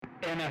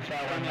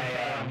NFL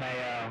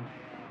Mayo.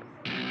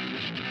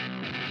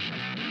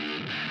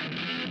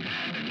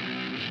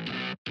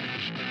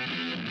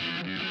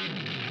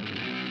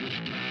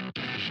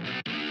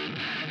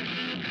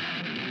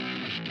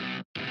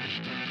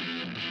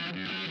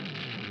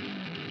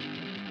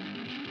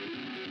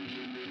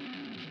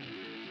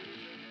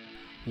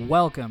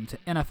 Welcome to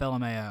NFL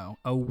MAO,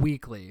 a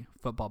weekly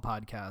football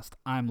podcast.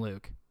 I'm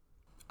Luke.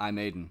 I'm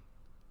Aiden.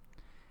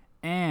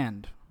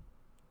 And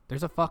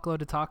there's a fuckload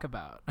to talk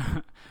about.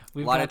 A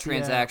lot of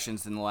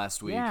transactions in the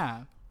last week.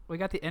 Yeah, we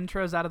got the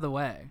intros out of the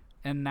way,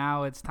 and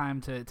now it's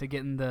time to get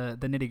in the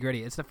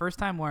nitty-gritty. It's the first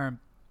time where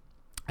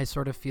I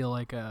sort of feel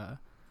like a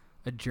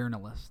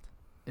journalist,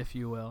 if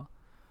you will.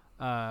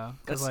 I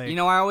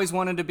always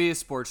wanted to be a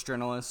sports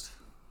journalist.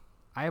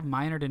 I have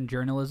minored in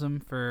journalism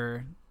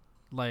for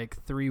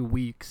like 3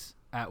 weeks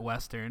at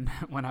Western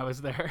when I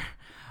was there.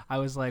 I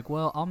was like,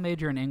 well, I'll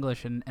major in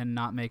English and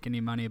not make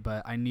any money,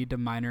 but I need to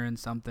minor in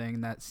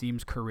something that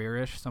seems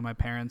careerish so my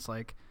parents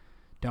like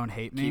don't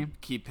hate me.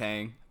 Keep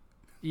paying.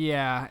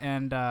 Yeah,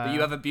 and but you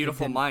have a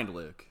beautiful mind,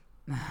 Luke.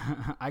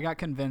 I got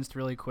convinced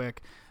really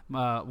quick.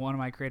 One of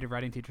my creative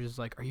writing teachers is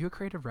like, "Are you a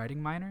creative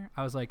writing minor?"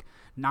 I was like,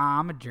 "Nah,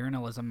 I'm a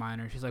journalism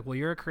minor." She's like, "Well,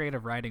 you're a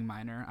creative writing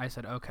minor." I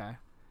said, "Okay,"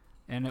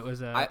 and it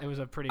was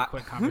a pretty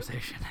quick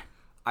conversation.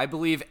 I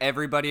believe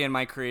everybody in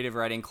my creative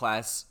writing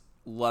class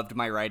loved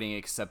my writing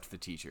except the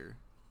teacher.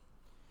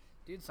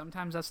 Dude,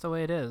 sometimes that's the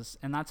way it is,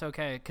 and that's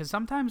okay. Because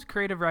sometimes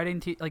creative writing,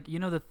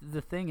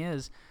 the thing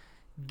is,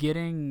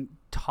 getting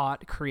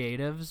taught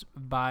creatives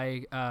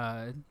by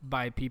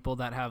people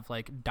that have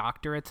like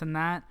doctorates in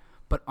that,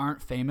 but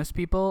aren't famous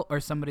people, or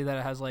somebody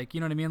that has like,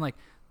 you know what I mean? Like,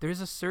 there's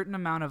a certain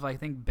amount of, I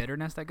think,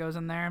 bitterness that goes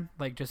in there.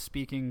 Like, just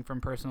speaking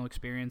from personal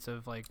experience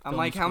of like. I'm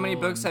like, how many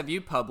books have you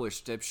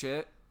published,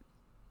 dipshit?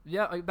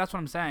 Yeah, like, that's what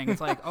I'm saying.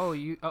 It's like, I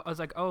was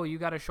like, you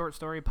got a short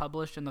story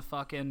published in the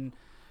fucking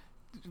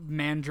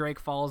Mandrake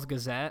Falls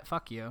Gazette?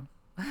 Fuck you.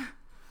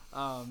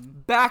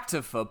 Back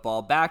to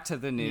football. Back to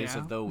the news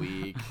of the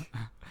week.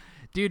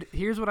 Dude,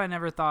 here's what I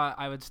never thought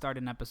I would start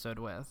an episode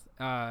with.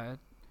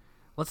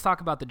 Let's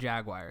talk about the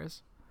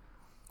Jaguars.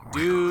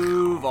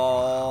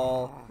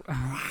 Duval.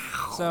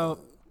 So,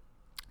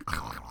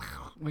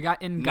 we got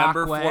Ngakoue.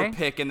 Number 4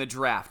 pick in the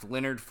draft,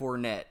 Leonard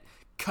Fournette.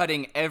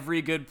 Cutting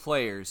every good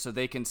player so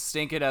they can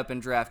stink it up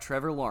and draft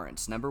Trevor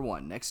Lawrence, number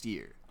 1, next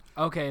year.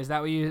 Okay, is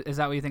that what you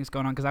think is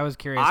going on? Because I was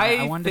curious.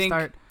 I wanted to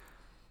start.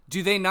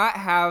 Do they not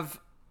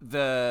have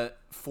the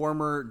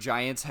former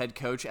Giants head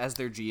coach as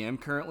their GM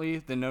currently?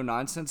 The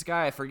no-nonsense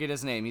guy? I forget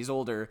his name. He's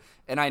older.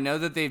 And I know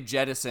that they've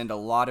jettisoned a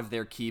lot of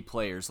their key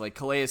players, like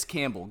Calais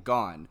Campbell,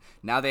 gone.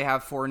 Now they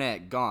have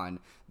Fournette, gone.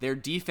 Their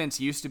defense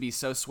used to be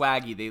so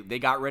swaggy. They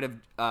got rid of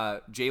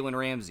Jalen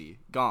Ramsey,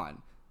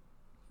 gone.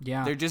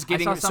 Yeah, they're just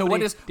getting. So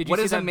what is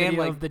a man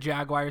like? Of the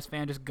Jaguars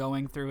fan just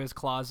going through his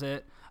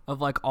closet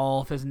of like all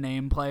of his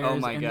name players. Oh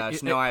my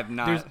gosh, no, I have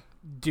not.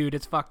 Dude,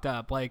 it's fucked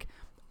up. Like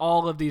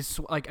all of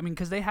these,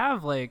 because they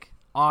have like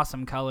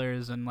awesome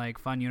colors and like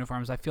fun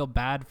uniforms. I feel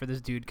bad for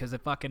this dude because the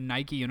fucking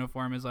Nike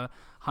uniform is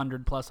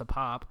 $100+ a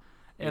pop,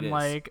 and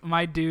like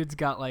my dude's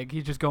got like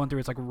he's just going through.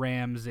 It's like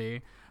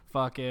Ramsey,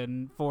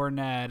 fucking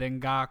Fournette,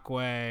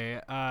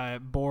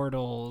 Ngakoue,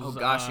 Bortles. Oh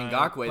gosh,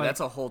 Ngakoue,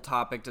 that's a whole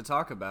topic to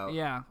talk about.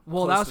 Yeah,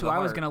 well, that's who I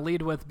was going to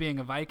lead with, being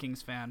a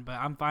Vikings fan, but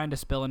I'm fine to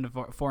spill into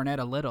Fournette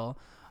a little,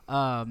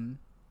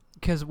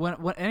 because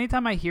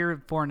anytime I hear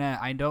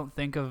Fournette, I don't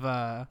think of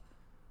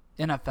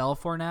NFL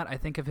Fournette. I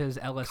think of his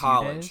LSU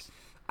college days.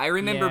 I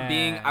remember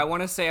I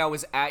want to say I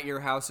was at your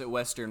house at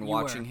Western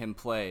watching him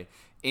play.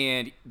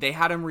 And they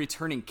had him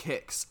returning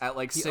kicks at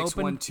like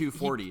 6'1",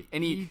 240.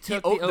 And he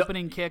took the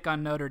opening kick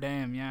on Notre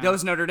Dame, yeah. That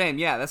was Notre Dame,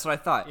 yeah, that's what I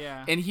thought.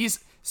 Yeah. And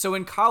so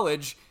in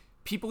college,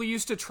 people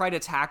used to try to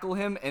tackle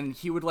him, and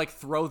he would like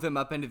throw them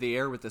up into the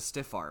air with a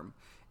stiff arm.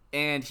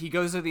 And he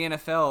goes to the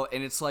NFL,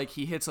 and it's like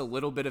he hits a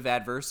little bit of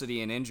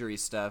adversity and injury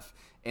stuff,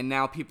 and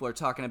now people are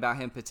talking about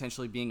him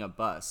potentially being a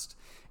bust.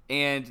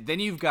 And then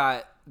you've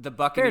got the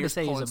Buccaneers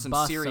pulling some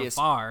serious.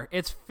 So far.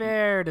 It's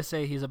fair to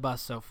say he's a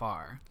bust so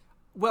far.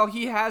 Well,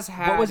 he has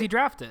had. What was he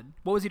drafted?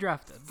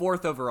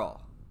 4th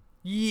overall.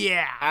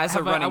 Yeah, as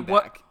a running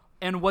back.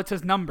 And what's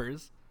his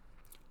numbers?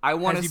 I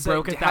want to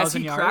say, has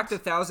he cracked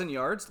 1,000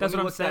 yards? That's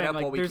what I'm saying.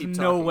 Like, there's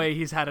no talking. way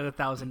he's had a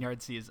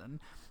 1,000-yard season.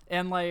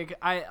 And like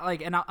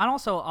and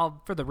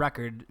also for the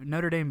record,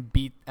 Notre Dame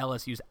beat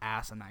LSU's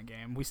ass in that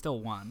game. We still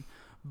won,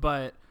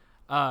 but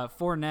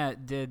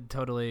Fournette did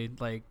totally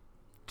like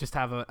just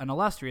have an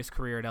illustrious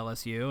career at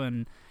LSU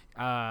and.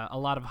 A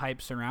lot of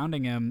hype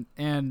surrounding him,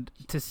 and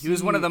to see he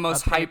was one of the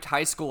most hyped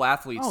high school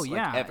athletes. Oh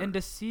yeah, ever. And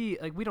to see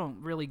like we don't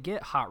really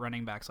get hot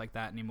running backs like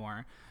that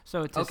anymore.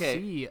 So to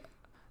see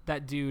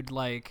that dude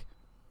like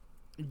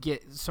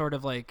get sort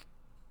of like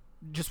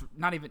just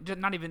not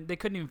even they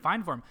couldn't even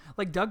find for him.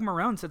 Like Doug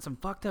Marrone said some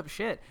fucked up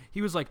shit.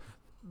 He was like,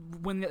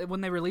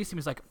 when they released him,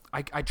 he's like,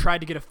 I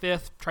tried to get a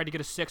 5th, tried to get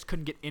a 6th,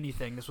 couldn't get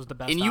anything. This was the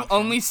best And you option.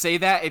 only say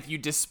that if you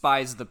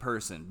despise the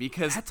person,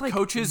 because like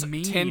coaches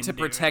tend to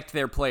protect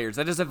their players.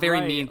 That is a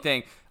very mean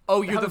thing.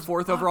 Oh, you're the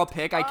 4th overall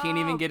pick? I can't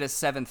even get a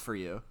 7th for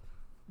you.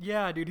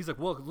 Yeah, dude. He's like,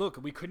 well,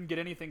 look, we couldn't get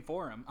anything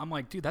for him. I'm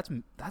like, dude, that's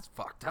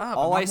fucked up.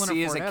 All I'm I not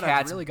see is a Fournette,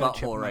 cat's really got a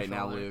chip butthole on my right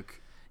now, shoulder.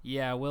 Luke.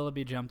 Yeah,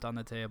 Willoughby jumped on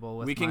the table.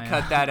 With We can my,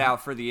 cut that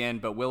out for the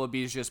end, but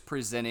Willoughby's just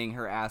presenting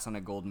her ass on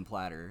a golden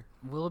platter.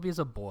 Willoughby's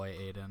a boy,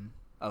 Aiden.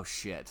 Oh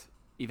shit,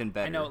 even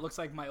better. I know it looks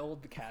like my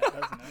old cat,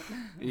 doesn't it?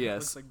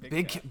 Yes, Looks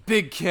like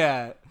big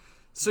cat.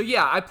 So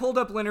yeah, I pulled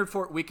up Leonard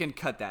Fournette. We can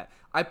cut that.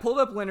 I pulled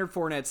up Leonard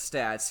Fournette's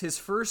stats. His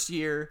first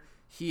year,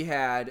 he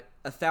had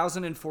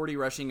 1,040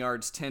 rushing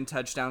yards, 10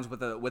 touchdowns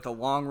with a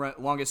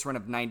longest run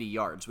of 90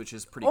 yards, which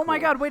is pretty. Oh my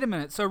cool. God! Wait a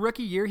minute. So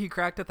rookie year, he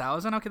cracked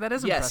 1,000. Okay, that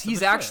is Yes, impressive he's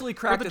as shit. actually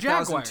cracked For the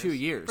 1,000 Jaguars. 2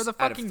 years For the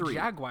out of fucking 3.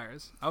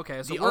 Jaguars.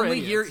 Okay, so The we're only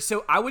year, idiots.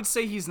 so I would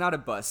say he's not a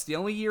bust. The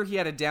only year he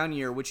had a down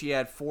year, which he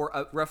had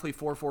roughly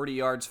 440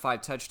 yards,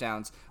 5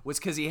 touchdowns, was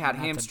because he had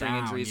That's a hamstring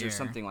down injuries or year.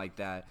 something like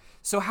that.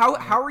 So how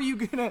are you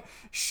gonna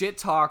shit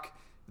talk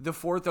the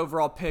 4th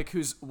overall pick,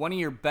 who's one of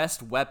your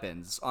best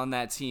weapons on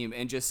that team,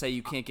 and just say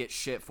you can't get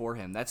shit for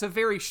him? That's a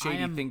very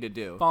shady thing to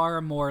do.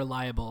 Far more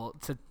liable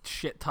to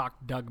shit talk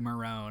Doug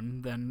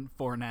Marrone than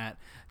Fournette.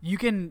 You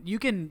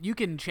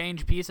can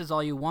change pieces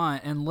all you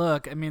want, and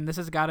look, I mean, this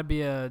has got to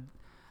be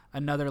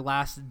another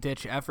last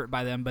ditch effort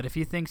by them. But if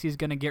he thinks he's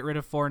going to get rid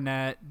of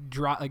Fournette,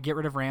 get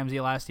rid of Ramsey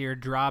last year,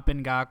 drop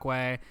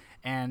Ngakoue,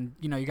 and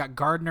you got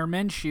Gardner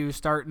Minshew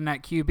starting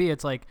at QB,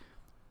 it's like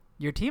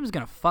your team's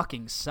gonna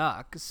fucking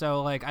suck.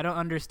 So like, I don't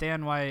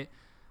understand the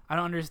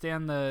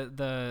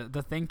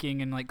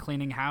thinking and like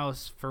cleaning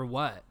house for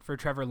what? For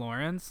Trevor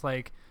Lawrence?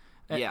 Like,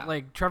 Yeah.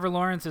 like Trevor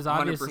Lawrence is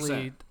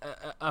obviously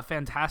 100%. a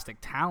fantastic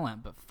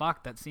talent, but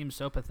fuck, that seems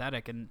so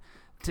pathetic. And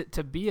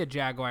to be a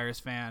Jaguars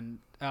fan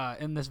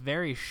in this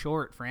very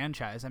short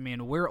franchise, I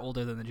mean, we're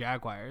older than the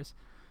Jaguars.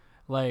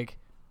 Like,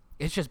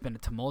 it's just been a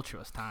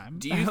tumultuous time.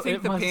 Do you think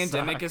It the must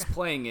pandemic suck. is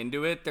playing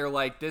into it? They're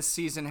like, this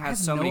season has have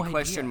so no many idea.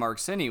 question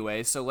marks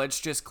anyway, so let's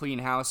just clean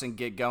house and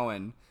get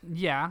going.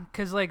 Yeah,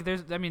 because like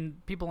there's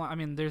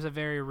a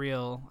very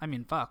real. I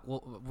mean, fuck.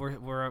 We're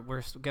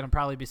gonna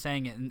probably be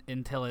saying it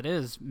until it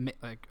is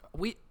like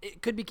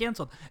it could be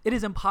canceled. It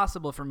is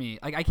impossible for me.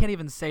 Like, I can't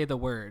even say the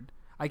word.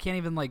 I can't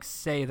even like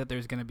say that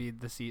there's gonna be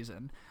the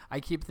season. I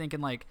keep thinking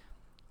like,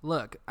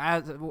 look,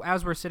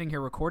 as we're sitting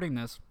here recording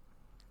this,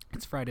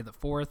 it's Friday the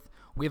 4th.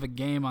 We have a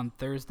game on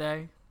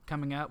Thursday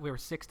coming up. We were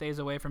 6 days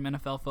away from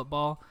NFL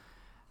football.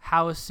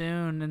 How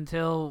soon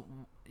until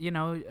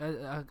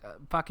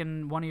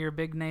fucking one of your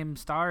big name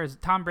stars,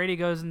 Tom Brady,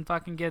 goes and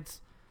fucking gets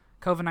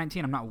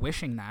COVID-19? I'm not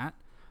wishing that,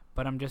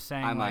 but I'm just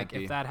saying, like,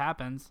 if that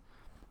happens.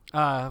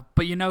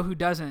 But you know who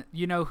doesn't?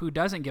 You know who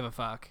doesn't give a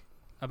fuck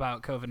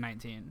about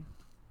COVID-19?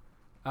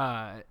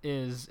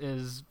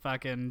 Is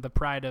fucking the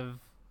pride of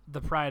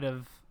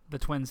the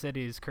Twin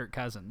Cities, Kirk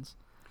Cousins.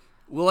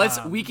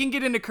 Well, we can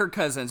get into Kirk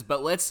Cousins,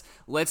 but let's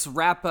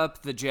wrap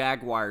up the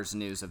Jaguars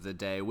news of the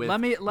day with Let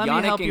me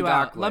Yannick help you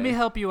out. Ngakoue. Let me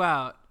help you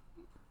out.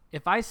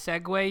 If I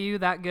segue you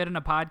that good in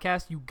a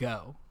podcast, you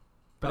go.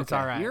 But it's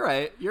all right.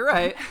 You're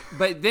right.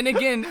 But then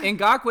again,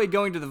 Ngakoue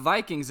going to the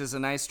Vikings is a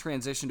nice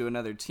transition to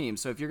another team.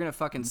 So if you're gonna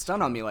fucking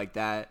stun on me like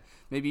that,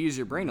 maybe use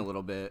your brain a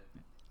little bit.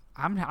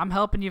 I'm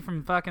helping you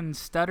from fucking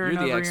stuttering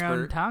You're the over your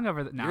own expert. tongue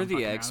over the. No, You're I'm the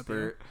fucking around with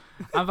expert.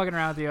 you. I'm fucking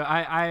around with you.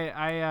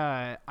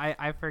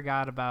 I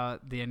forgot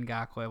about the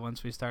Ngakoue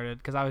once we started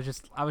because I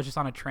was just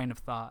on a train of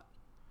thought.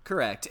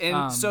 Correct.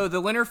 And so the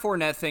Leonard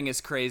Fournette thing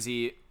is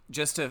crazy.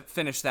 Just to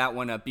finish that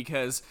one up,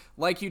 because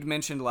like you'd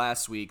mentioned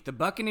last week, the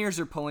Buccaneers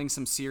are pulling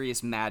some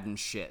serious Madden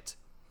shit.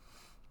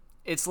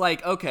 It's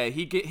like, okay,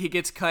 he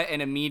gets cut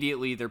and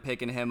immediately they're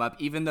picking him up,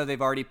 even though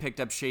they've already picked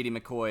up Shady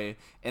McCoy,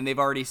 and they've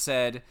already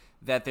said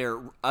that their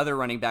other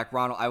running back,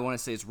 I want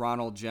to say it's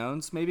Ronald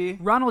Jones, maybe?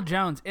 Ronald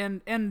Jones.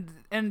 And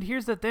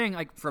here's the thing,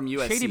 like, From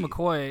USC.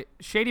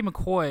 Shady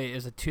McCoy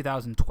is a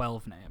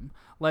 2012 name.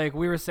 Like,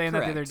 we were saying that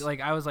the Correct. other,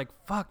 like, I was like,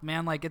 fuck,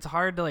 man, like, it's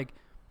hard to, like,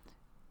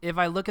 if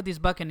I look at these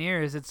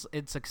Buccaneers,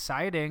 it's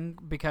exciting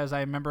because I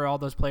remember all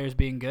those players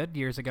being good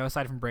years ago,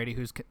 aside from Brady,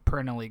 who's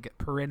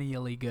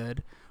perennially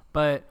good.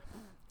 But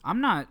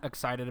I'm not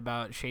excited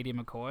about Shady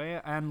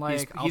McCoy, and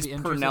like I'll he's be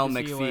interested Pernell to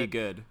see McPhee what,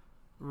 good.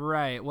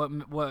 right? What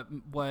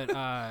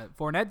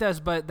Fournette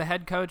does, but the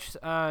head coach,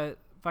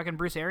 fucking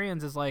Bruce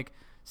Arians, is like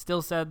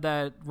still said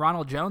that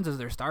Ronald Jones is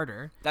their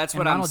starter. That's and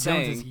what I'm Ronald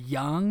saying. Jones is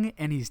young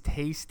and he's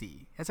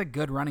tasty. That's a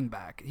good running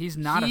back. He's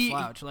not a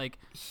slouch. Like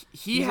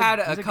He had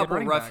he's a good couple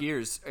running rough back.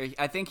 years.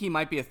 I think he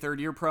might be a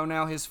third-year pro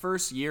now. His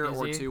first year Is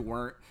or he? two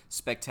weren't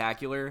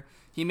spectacular.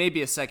 He may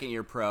be a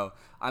second-year pro.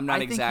 I'm not I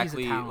think he's a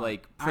exactly talent.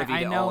 like privy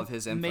I to know all of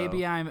his info.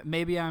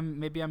 Maybe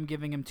I'm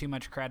giving him too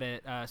much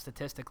credit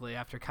statistically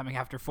after coming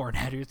after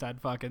Fournette, who's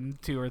had fucking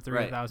 2,000 or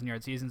 3,000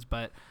 yard seasons.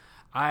 But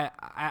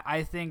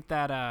I think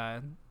that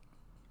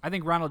I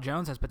think Ronald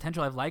Jones has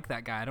potential. I've liked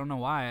that guy. I don't know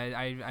why.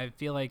 I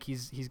feel like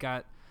he's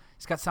got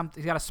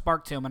a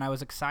spark to him, and I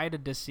was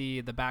excited to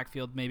see the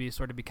backfield maybe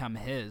sort of become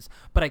his.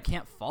 But I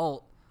can't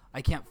fault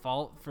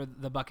for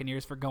the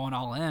Buccaneers for going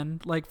all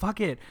in. Like, fuck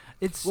it.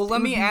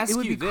 Let me ask it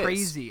would you be this.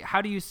 crazy.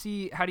 How do you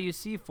see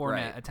Fournette,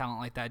 Right. a talent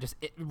like that, just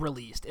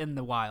released in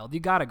the wild? You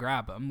gotta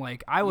grab him.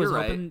 Like, I was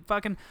You're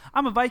hoping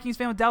I'm a Vikings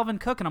fan with Dalvin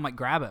Cook, and I'm like,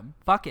 grab him.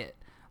 Fuck it.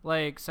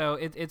 Like, so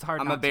it's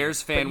hard. I'm not a Bears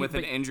to. fan with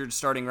an injured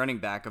starting running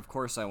back. Of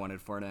course I wanted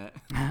Fournette.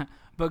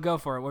 But go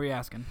for it. What were you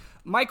asking?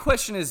 My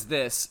question is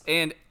this,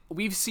 and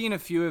we've seen a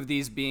few of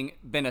these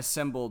been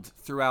assembled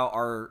throughout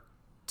our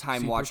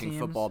time Super watching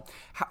teams? football.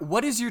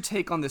 What is your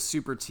take on the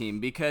super team?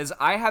 Because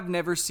I have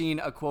never seen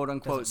a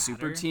quote-unquote Doesn't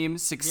super matter. team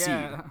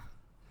succeed.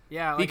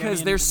 Yeah. Like, Because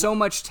I mean, there's so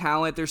much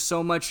talent, there's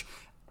so much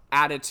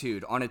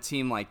attitude on a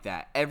team like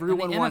that.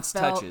 Everyone wants NFL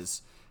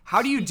touches.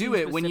 How do you do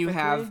it when you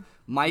have specifically,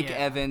 Mike yeah.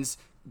 Evans,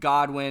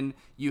 Godwin,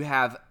 you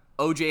have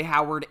OJ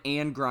Howard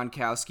and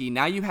Gronkowski.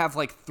 Now you have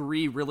like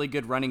 3 really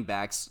good running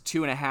backs,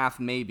 2.5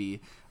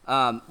 maybe.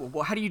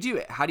 Well, how do you do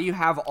it? How do you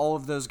have all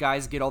of those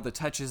guys get all the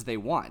touches they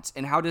want?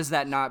 And how does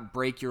that not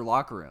break your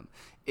locker room?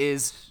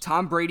 Is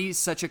Tom Brady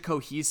such a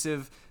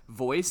cohesive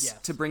voice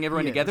Yes, to bring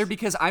everyone he together? is.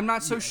 Because I'm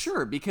not so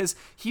sure, because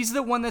he's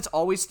the one that's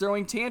always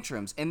throwing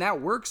tantrums, and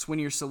that works when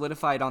you're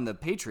solidified on the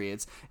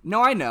Patriots.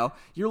 No, I know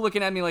you're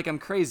looking at me like I'm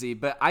crazy,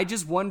 but I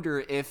just wonder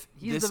if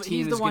this team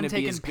he's is the one going to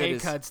be taking as good pay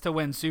as. cuts to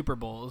win Super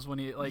Bowls when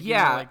he like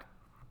Yeah. like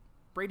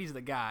Brady's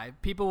the guy.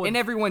 People would And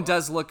everyone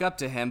does look up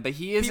to him, but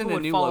he is in people a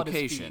would new fall at his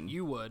location. feet.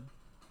 You would.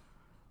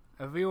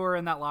 If you were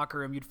in that locker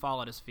room, you'd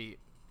fall at his feet.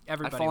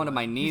 Everybody I'd fall onto would.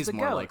 my He's knees the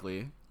more GOAT.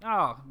 likely.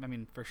 Oh, I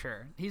mean, for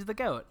sure. He's the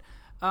GOAT.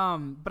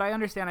 But I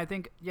understand. I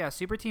think, yeah,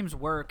 super teams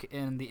work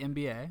in the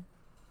NBA.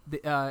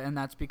 And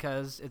that's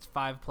because it's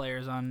 5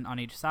 players on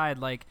each side.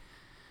 Like,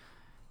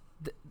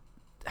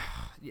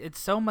 it's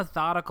so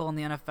methodical in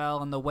the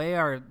NFL, and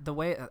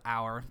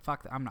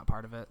I'm not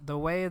part of it. The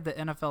way the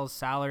NFL's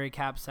salary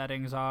cap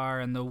settings are,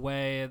 and the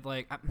way,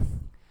 like,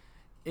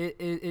 it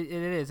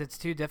is. It's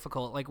too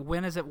difficult. Like,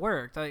 when has it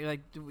worked? Like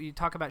you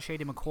talk about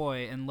Shady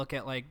McCoy and look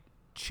at, like,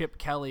 Chip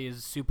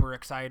Kelly's super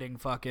exciting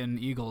fucking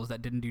Eagles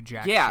that didn't do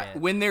jack Yeah,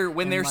 shit. when their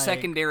like,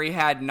 secondary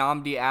had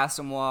Nnamdi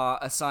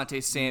Asamoah,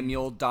 Asante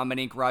Samuel,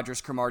 Dominique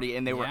Rodgers-Cromartie,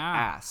 and they were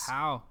ass.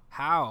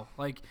 How?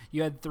 Like,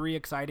 you had 3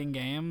 exciting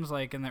games,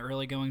 like, in the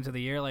early goings of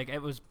the year. Like,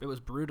 it was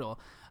brutal.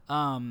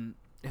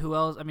 Who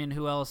else? I mean,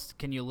 who else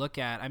can you look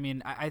at? I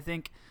mean, I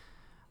think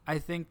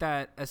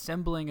that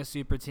assembling a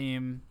super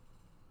team.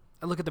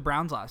 Look at the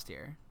Browns last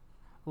year.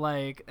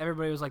 Like,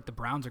 everybody was like, the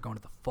Browns are going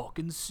to the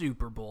fucking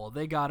Super Bowl.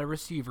 They got a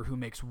receiver who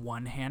makes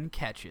one-hand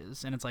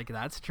catches. And it's like,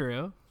 that's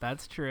true.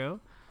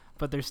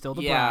 But they're still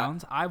the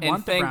Browns. I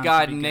want the thank Browns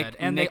God to be good.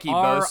 And Nicky they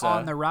are Bosa.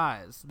 on the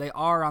rise. They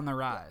are on the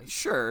rise.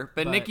 Sure,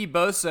 but Nicky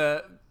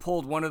Bosa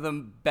pulled one of the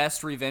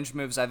best revenge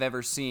moves I've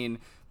ever seen,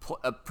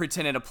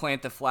 pretending to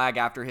plant the flag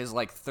after his,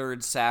 like,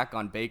 3rd sack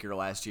on Baker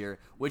last year,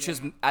 which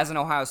is, as an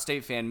Ohio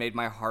State fan, made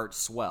my heart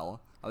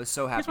swell. I was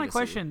so happy Here's my to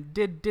question.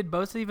 Did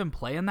Bosa even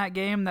play in that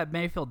game that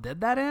Mayfield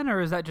did that in,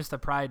 or is that just a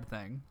pride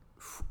thing?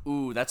 see.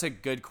 Ooh, that's a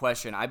good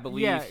question. I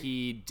believe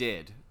he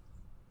did.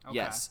 Okay.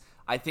 Yes.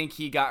 I think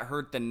he got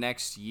hurt the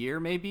next year,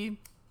 maybe?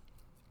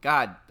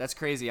 God, that's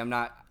crazy. I'm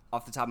not,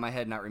 off the top of my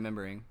head, not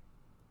remembering.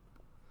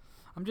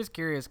 I'm just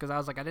curious because I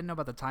was like, I didn't know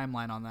about the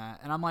timeline on that,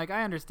 and I'm like,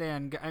 I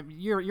understand.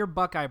 Your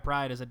Buckeye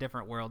pride is a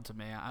different world to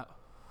me.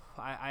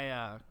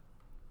 I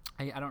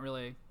don't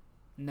really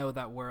know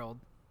that world,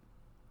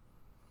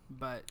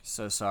 but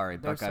So sorry,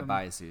 There's Buckeye some-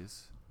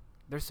 biases.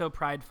 they're so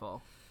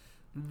prideful.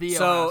 The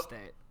So- Ohio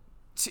State.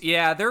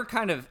 Yeah, they're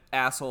kind of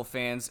asshole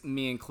fans,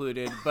 me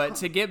included. But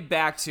to get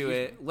back to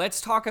it,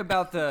 let's talk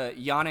about the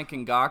Yannick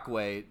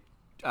Ngakoue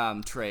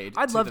trade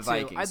I'd to love the to.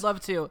 Vikings. I'd love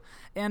to.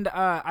 And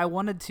I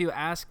wanted to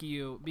ask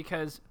you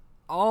because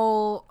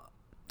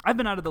I've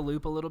been out of the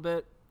loop a little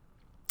bit.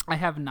 I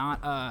have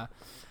not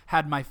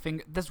had my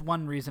finger. That's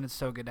one reason it's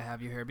so good to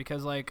have you here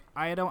because like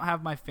I don't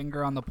have my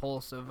finger on the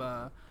pulse of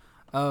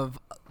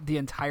the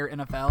entire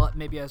NFL,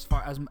 maybe as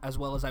far as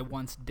well as I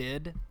once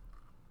did.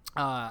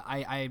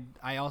 I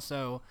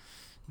also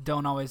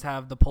don't always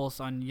have the pulse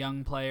on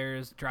young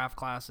players, draft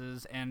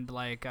classes, and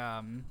like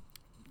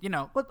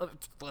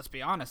let's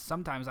be honest.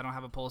 Sometimes I don't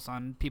have a pulse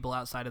on people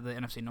outside of the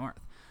NFC North.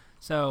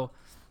 So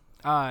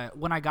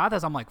when I got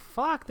this, I'm like,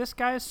 fuck, this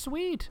guy is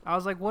sweet. I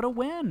was like, what a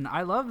win.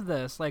 I love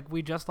this. Like,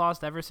 we just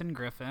lost Everson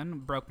Griffin.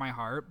 Broke my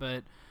heart,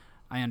 but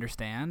I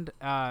understand.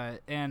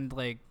 And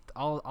like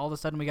all of a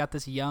sudden we got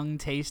this young,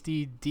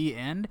 tasty D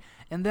end,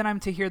 and then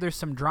I'm to hear there's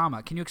some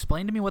drama. Can you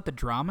explain to me what the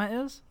drama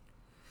is?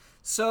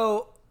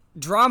 So,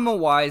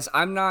 drama-wise,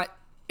 I'm not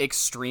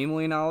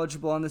extremely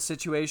knowledgeable on the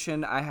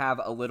situation. I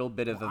have a little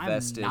bit of a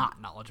vested I'm not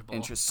knowledgeable.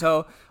 interest.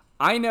 So,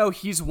 I know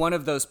he's one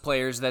of those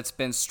players that's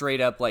been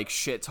straight up like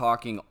shit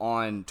talking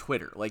on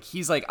Twitter. Like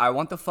he's like, I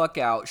want the fuck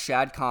out,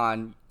 Shad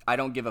Khan. I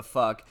don't give a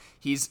fuck.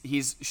 He's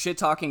shit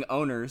talking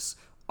owners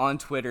on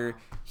Twitter.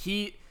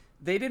 They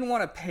didn't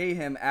want to pay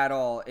him at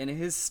all, and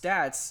his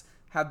stats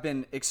have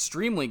been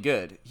extremely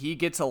good.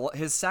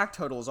 His sack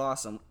total is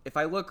awesome. If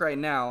I look right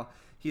now,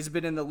 he's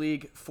been in the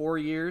league 4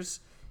 years.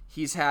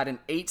 He's had an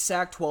 8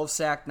 sack, 12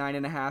 sack,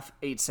 9.5,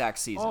 8 sack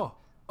season.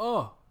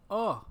 Oh,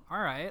 all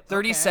right.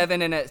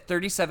 37 and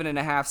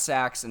a half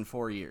sacks in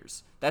 4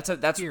 years. That's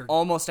Dear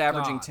almost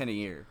averaging God. 10 a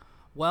year.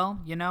 Well,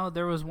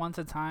 there was once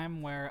a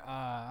time where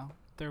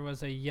there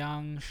was a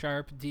young,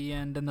 sharp D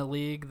end in the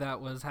league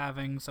that was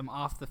having some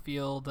off the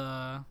field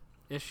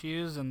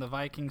issues, and the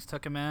Vikings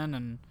took him in,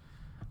 and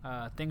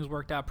Things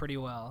worked out pretty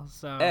well.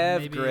 So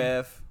Ev maybe,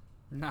 Griff.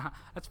 Nah,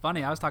 that's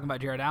funny. I was talking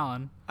about Jared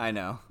Allen. I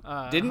know.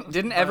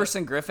 Didn't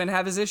Everson Griffin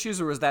have his issues,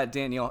 or was that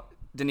Danielle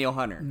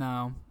Hunter?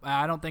 No,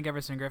 I don't think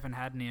Everson Griffin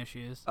had any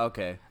issues.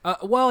 Okay.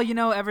 Well,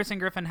 Everson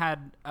Griffin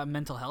had a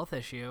mental health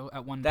issue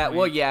at one point.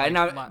 Well, yeah,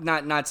 like,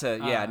 not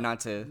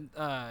to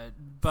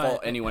but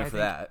fault anyone for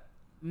that.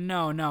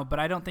 No, but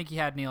I don't think he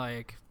had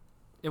any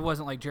it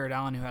wasn't like Jared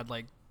Allen who had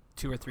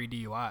 2 or 3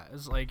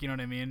 DUIs, you know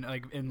what I mean,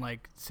 in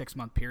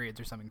 6-month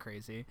periods or something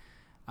crazy.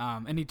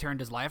 And he turned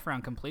his life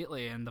around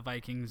completely, and the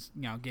Vikings,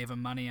 gave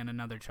him money and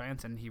another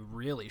chance, and he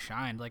really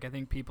shined. I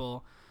think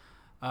people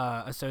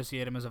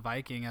associate him as a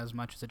Viking as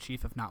much as a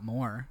Chief, if not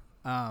more.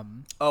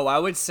 I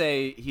would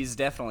say he's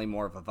definitely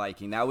more of a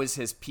Viking. That was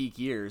his peak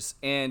years.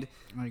 And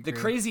the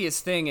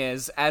craziest thing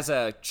is, as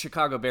a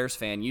Chicago Bears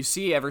fan, you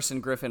see Everson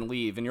Griffin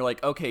leave, and you're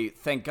like, okay,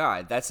 thank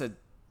God.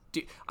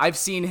 I've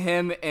seen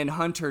him and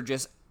Hunter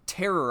just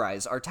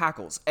terrorize our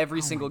tackles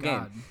every single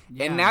game.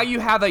 Yeah. And now you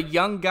have a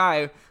young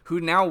guy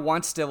who now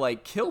wants to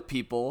kill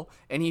people,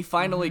 and he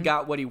finally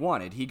got what he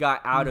wanted. He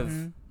got out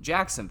of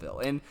Jacksonville.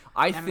 And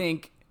I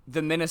think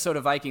the Minnesota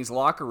Vikings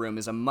locker room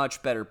is a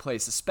much better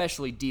place,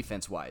 especially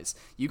defense-wise.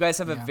 You guys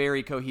have a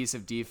very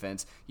cohesive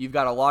defense. You've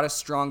got a lot of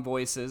strong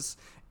voices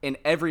in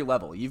every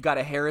level. You've got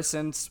a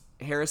Harrison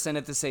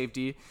at the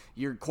safety.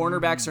 Your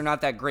cornerbacks are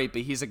not that great,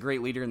 but he's a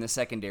great leader in the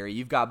secondary.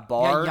 You've got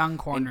Barr young and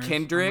corners.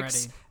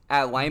 Kendricks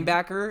at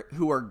linebacker,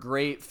 who are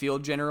great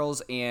field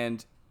generals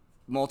and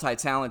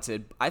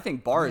multi-talented. I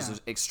think Barr is an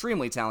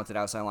extremely talented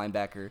outside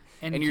linebacker.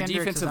 And your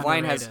Kendricks defensive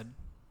line has... underrated.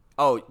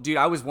 Oh, dude,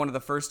 I was one of the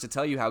first to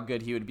tell you how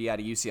good he would be out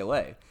of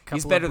UCLA. He's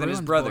Couple better of than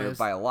his Bruins brother boys.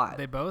 by a lot.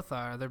 They both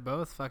are. They're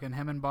both fucking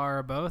him and Barr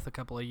are both a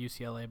couple of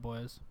UCLA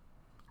boys.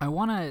 I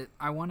wanna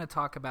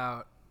talk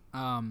about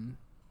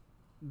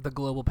the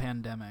global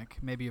pandemic.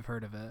 Maybe you've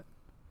heard of it.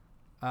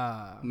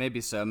 Maybe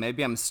so.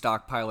 Maybe I'm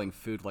stockpiling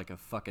food like a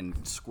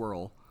fucking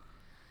squirrel.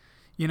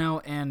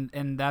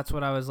 And that's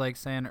what I was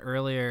saying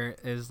earlier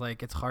is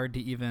it's hard to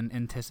even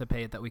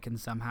anticipate that we can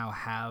somehow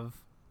have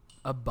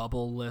a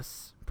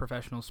bubble-less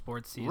professional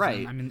sports season.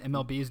 Right. I mean,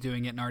 MLB is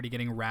doing it and already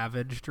getting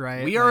ravaged,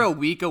 right? We are a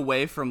week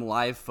away from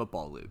live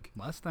football, Luke.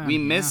 Less than. We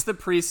missed the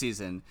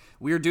preseason.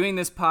 We are doing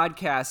this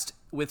podcast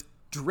with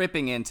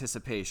dripping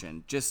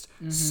anticipation. Just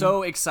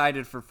so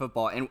excited for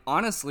football. And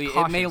honestly,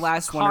 it may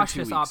last 1 or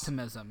 2 weeks.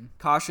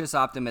 Cautious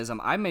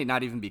optimism. I may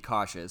not even be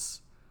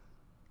cautious.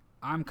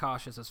 I'm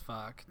cautious as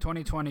fuck.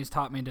 2020's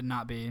taught me to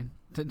not be.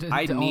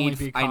 I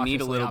need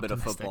a little optimistic. bit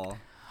of football.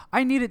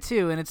 I need it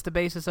too, and it's the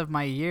basis of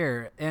my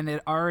year. And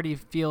it already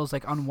feels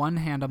like, on one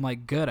hand, I'm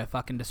good. I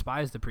fucking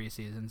despise the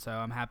preseason, so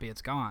I'm happy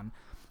it's gone.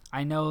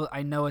 I know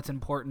it's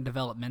important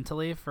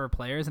developmentally for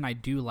players, and I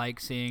do like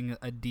seeing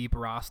a deep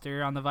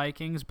roster on the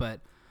Vikings, but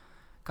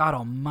God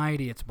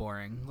almighty, it's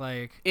boring.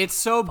 It's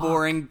so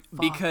boring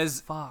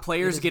because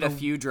players get a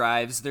few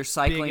drives. They're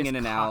cycling in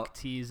and out.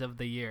 Tease of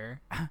the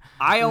year.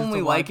 I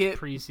only like it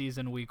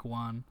preseason week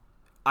 1.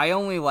 I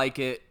only like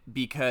it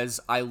because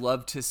I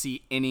love to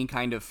see any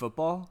kind of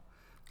football.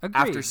 Agreed.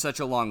 After such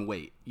a long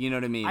wait. You know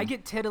what I mean? I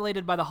get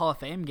titillated by the Hall of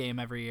Fame game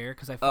every year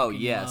because I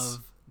fucking love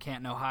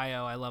Canton,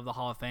 Ohio. I love the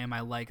Hall of Fame.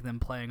 I like them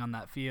playing on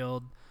that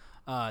field.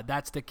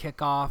 That's the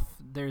kickoff.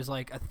 There's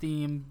a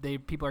theme.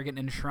 People are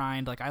getting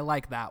enshrined. I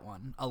like that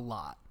one a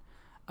lot.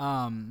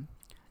 And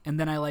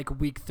then I like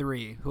week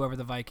 3, whoever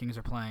the Vikings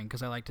are playing,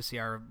 because I like to see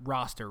our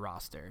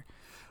roster.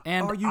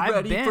 And are you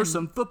ready for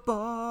some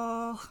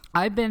football?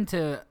 I've been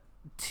to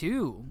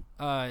 2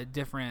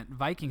 different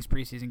Vikings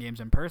preseason games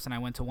in person. I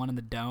went to one in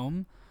the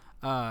Dome,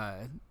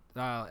 and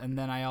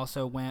then I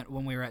also went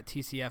when we were at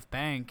TCF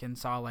Bank and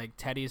saw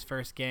Teddy's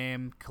first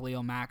game,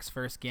 Khalil Mack's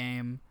first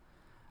game,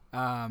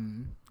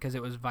 because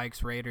it was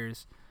Vikes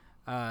Raiders,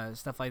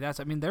 stuff like that.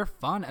 So I mean, they're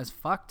fun as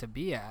fuck to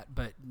be at,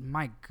 but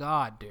my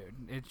God,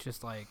 dude, it's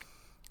just I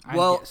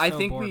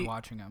think bored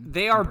watching them.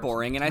 They are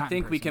boring, and I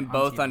think we can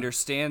both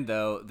understand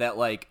though that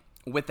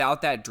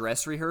without that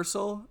dress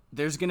rehearsal,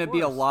 there's going to be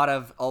a lot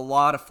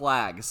of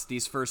flags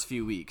these first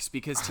few weeks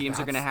because teams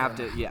are going to have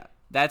to. Yeah,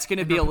 that's going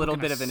to be a little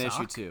bit of an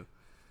issue too.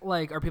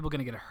 Are people going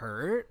to get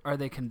hurt? Are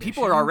they conditioned?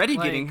 People are already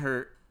getting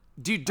hurt.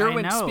 Dude,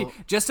 Derwin,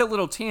 just a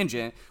little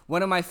tangent.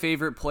 One of my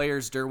favorite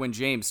players, Derwin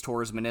James,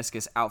 tore his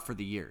meniscus out for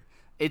the year.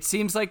 It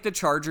seems like the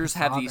Chargers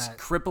have these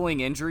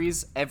crippling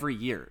injuries every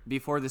year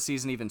before the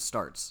season even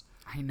starts.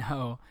 I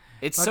know.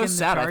 It's so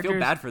sad. I feel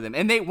bad for them.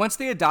 And once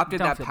they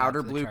adopted that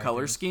powder blue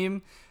color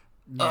scheme,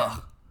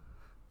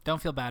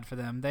 don't feel bad for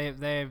them. They're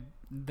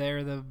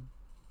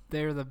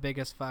the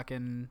biggest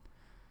fucking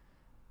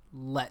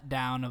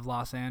letdown of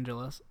Los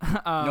Angeles.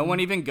 No one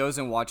even goes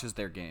and watches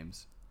their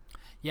games.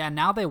 Yeah,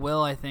 now they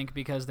will, I think,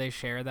 because they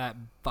share that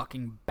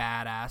fucking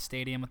badass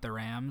stadium with the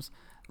Rams.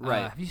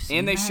 Right. Have you seen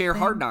and they that share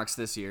thing? Hard Knocks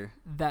this year.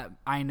 That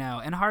I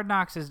know. And Hard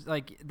Knocks is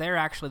they're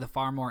actually the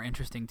far more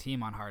interesting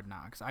team on Hard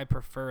Knocks. I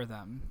prefer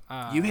them.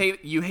 You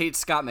hate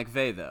Scott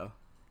McVay though.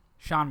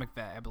 Sean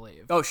McVay, I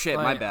believe. Oh shit,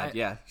 my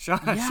bad. Sean,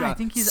 I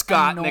think he's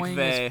Scott annoying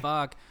McVay. as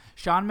fuck.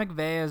 Sean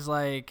McVay is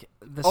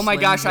the Oh my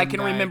gosh, I can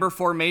guy. remember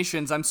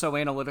formations. I'm so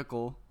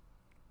analytical.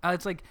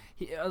 It's like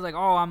I was like,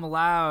 oh, I'm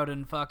loud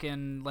and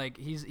fucking like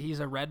he's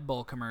a Red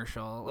Bull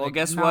commercial. Well, like,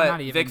 guess no, what?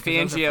 not even, Vic 'cause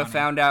those are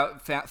Fangio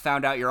funny.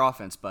 found out your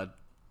offense, bud.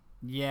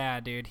 Yeah,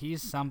 dude,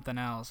 he's something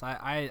else.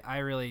 I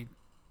really,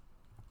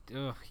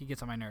 he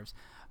gets on my nerves.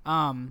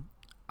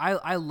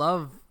 I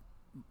love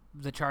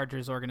the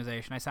Chargers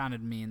organization. I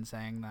sounded mean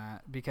saying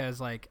that because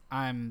like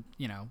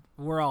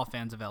we're all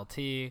fans of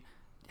LT.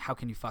 How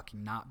can you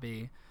fucking not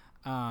be?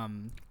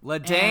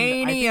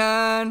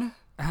 LaDainian.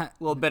 A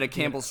little bit of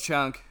Campbell's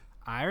chunk.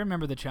 I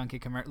remember the chunky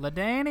commercial.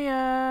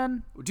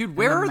 LaDainian. Dude,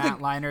 where are Matt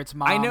the Leinert's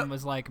mom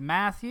was like,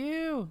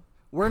 Matthew.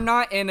 We're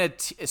not in a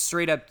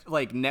straight up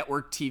like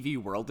network TV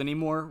world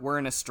anymore. We're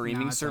in a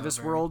streaming service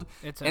over. world.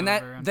 It's and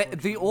over,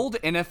 the old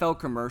NFL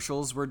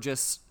commercials were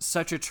just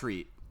such a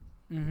treat.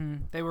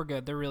 They were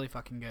good. They're really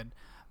fucking good.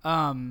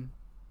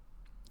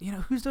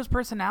 Who's those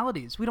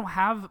personalities? We don't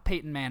have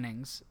Peyton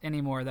Mannings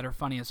anymore that are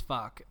funny as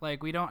fuck.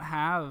 Like, we don't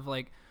have,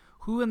 like,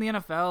 who in the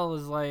NFL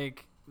is,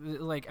 like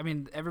I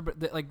mean,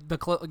 everybody, like,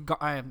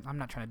 I'm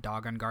not trying to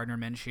dog on Gardner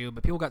Minshew,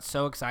 but people got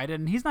so excited,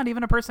 and he's not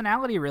even a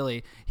personality,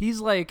 really. He's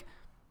like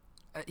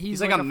a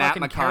Matt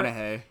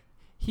McConaughey.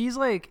 He's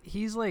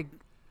like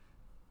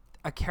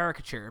a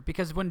caricature,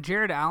 because when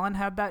Jared Allen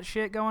had that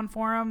shit going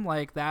for him,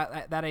 like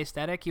that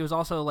aesthetic, he was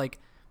also like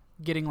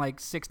getting like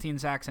 16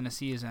 sacks in a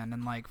season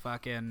and like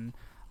fucking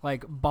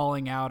like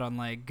balling out on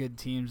like good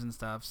teams and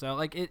stuff. So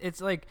like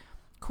it's like,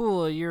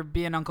 cool, you're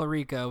being Uncle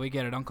Rico, we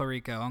get it, Uncle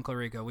Rico.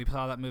 We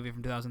saw that movie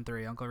from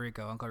 2003, Uncle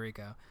Rico.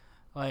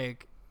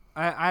 Like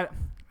I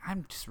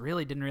just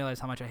really didn't realize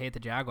how much I hate the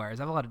Jaguars.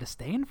 I have a lot of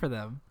disdain for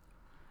them.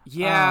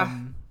 Yeah.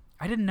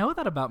 I didn't know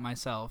that about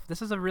myself.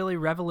 This is a really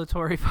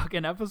revelatory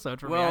fucking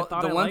episode for me. Well,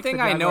 the one thing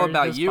I know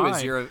about you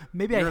is you're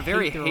a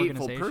very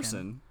hateful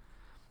person.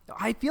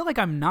 I feel like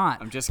I'm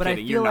not. I'm just but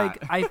kidding. I feel You're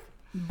like not.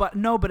 But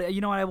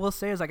you know what I will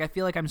say is, like, I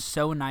feel like I'm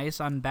so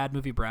nice on Bad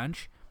Movie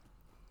Brunch,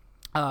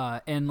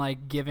 and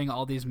like giving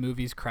all these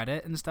movies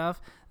credit and stuff,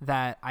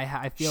 that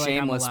I feel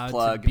Shameless like I'm allowed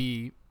plug. to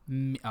be.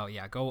 Oh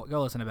yeah, go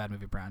listen to Bad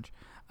Movie Brunch.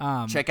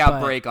 Check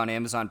out Break on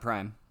Amazon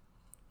Prime.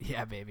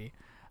 Yeah, baby.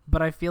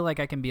 But I feel like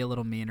I can be a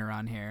little meaner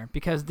on here,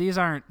 because these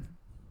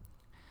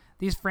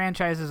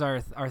franchises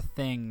are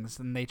things,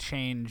 and they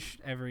change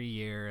every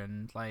year,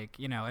 and like,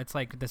 it's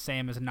like the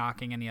same as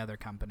knocking any other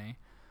company.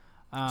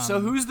 So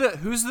who's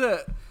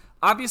the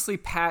obviously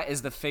Pat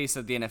is the face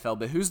of the NFL,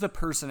 but who's the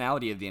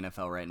personality of the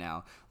NFL right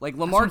now? Like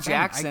Lamar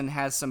Jackson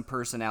has some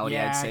personality,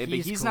 I'd say, but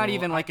he's not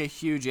even like a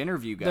huge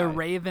interview guy. The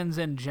Ravens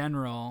in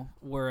general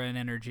were an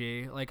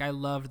energy. Like, I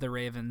loved the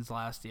Ravens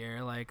last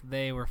year. Like,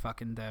 they were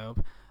fucking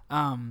dope.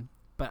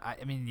 But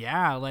I mean,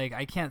 yeah, like,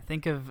 I can't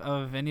think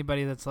of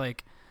anybody that's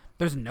like,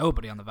 there's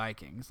nobody on the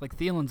Vikings. Like,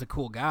 Thielen's a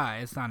cool guy.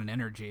 It's not an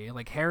energy.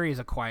 Like, Harry's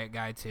a quiet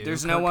guy too.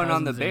 There's no one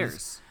on the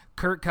Bears.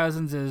 Kirk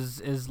Cousins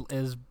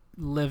is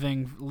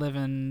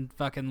living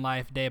fucking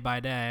life day by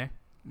day,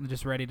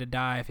 just ready to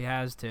die if he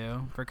has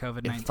to for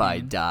COVID-19. If I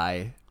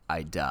die,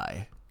 I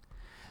die.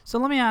 So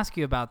let me ask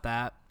you about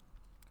that.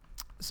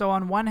 So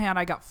on one hand,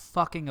 I got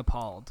fucking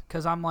appalled,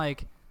 because I'm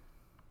like,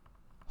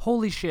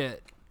 holy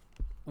shit,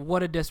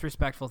 what a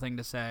disrespectful thing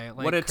to say.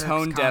 Like, what a Kirk's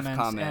tone-deaf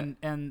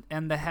comments, comment.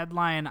 And the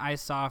headline I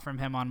saw from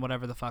him on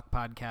whatever the fuck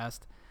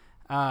podcast,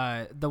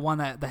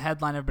 the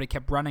headline everybody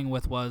kept running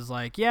with was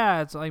like,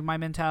 yeah, it's like my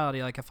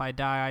mentality. Like, if I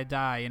die, I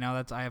die.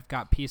 I've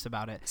got peace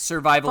about it.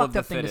 Survival Fucked of the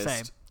up thing fittest.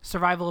 to say.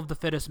 Survival of the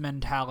fittest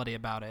mentality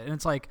about it. And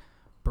it's like,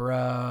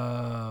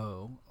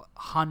 bro,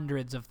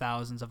 hundreds of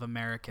thousands of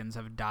Americans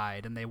have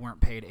died, and they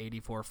weren't paid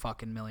 $84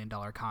 fucking million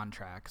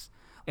contracts.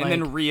 And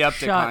then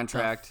re-upped the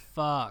contract. The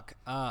fuck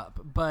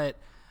up. But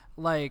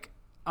like,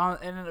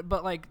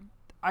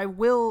 I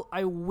will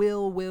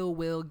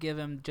give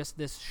him just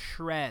this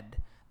shred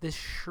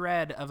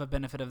of a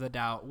benefit of the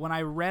doubt. When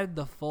I read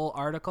the full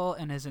article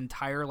and his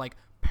entire like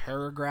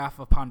paragraph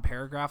upon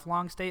paragraph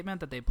long statement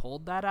that they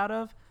pulled that out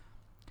of,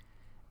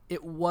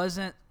 it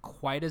wasn't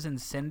quite as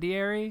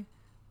incendiary,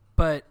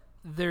 but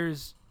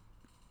there's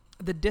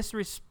the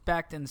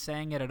disrespect in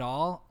saying it at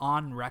all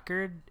on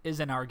record is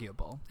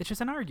inarguable. It's just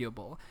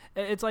inarguable.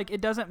 It's like,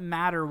 it doesn't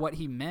matter what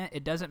he meant.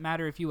 It doesn't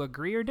matter if you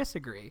agree or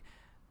disagree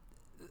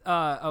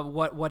of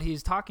what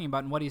he's talking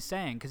about and what he's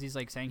saying, because he's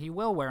like saying he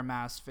will wear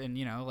masks, and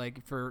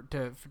like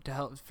to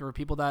help for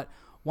people that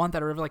want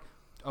that, or like,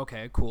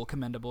 okay, cool,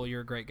 commendable,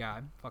 you're a great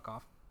guy, fuck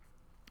off.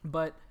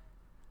 But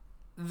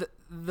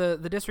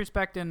the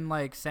disrespect in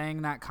like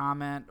saying that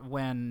comment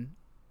when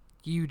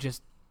you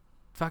just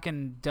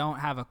fucking don't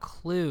have a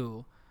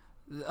clue,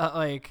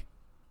 like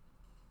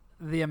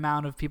the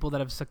amount of people that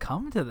have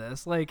succumbed to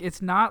this. Like,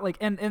 it's not like,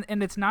 and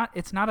it's not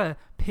a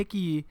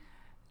picky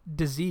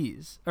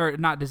disease, or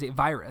not disease,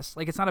 virus.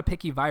 Like, it's not a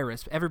picky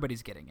virus.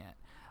 Everybody's getting it.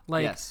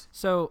 Like, yes.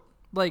 So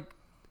like,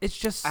 it's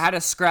just, I had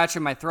a scratch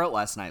in my throat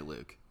last night,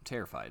 Luke. I'm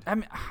terrified. I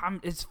mean,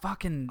 it's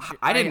fucking.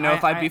 I didn't know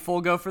if I'd be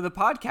full go for the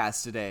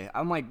podcast today.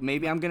 I'm like,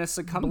 maybe I'm gonna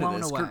succumb to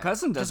this. Away. Kirk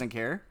Cousins doesn't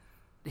care.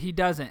 He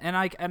doesn't, and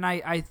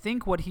I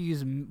think what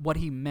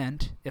he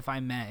meant, if I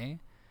may,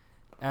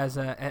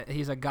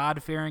 he's a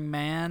God-fearing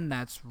man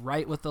that's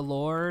right with the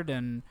Lord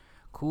and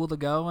cool to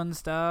go and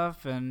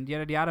stuff and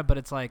yada yada. But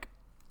it's like,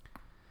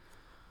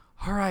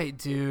 all right,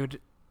 dude,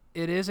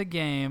 it is a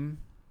game.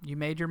 You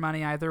made your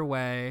money either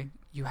way.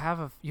 You have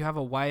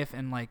a wife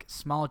and like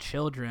small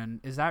children.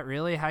 Is that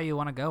really how you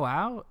want to go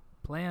out?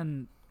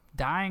 Getting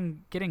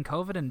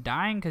COVID and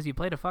dying because you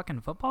played a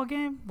fucking football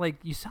game? Like,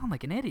 you sound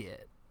like an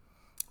idiot.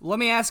 Let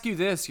me ask you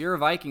this. You're a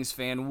Vikings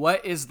fan.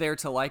 What is there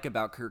to like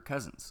about Kirk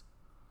Cousins?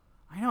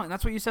 I know, and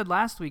that's what you said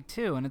last week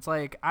too. And it's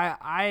like,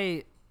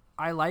 I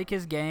like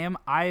his game.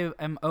 I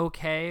am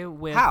okay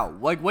with how.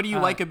 Like, what do you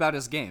like about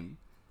his game?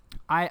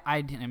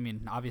 I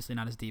mean, obviously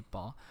not his deep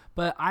ball,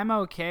 but I'm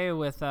okay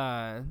with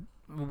high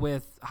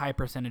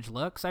percentage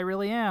looks. I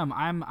really am.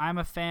 I'm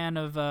a fan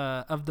of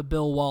the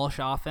Bill Walsh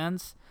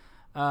offense.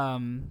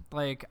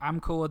 Like, I'm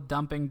cool with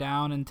dumping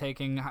down and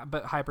taking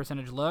high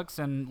percentage looks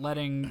and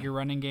letting your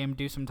running game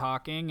do some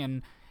talking.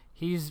 And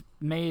he's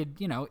made,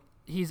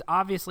 he's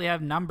obviously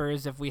have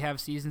numbers if we have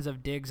seasons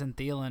of Diggs and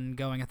Thielen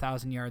going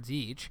 1,000 yards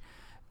each.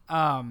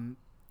 The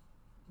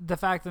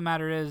fact of the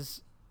matter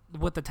is,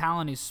 with the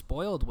talent he's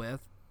spoiled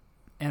with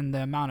and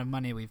the amount of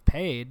money we've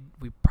paid,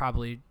 we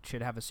probably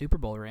should have a Super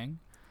Bowl ring.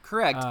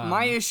 Correct.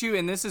 My issue,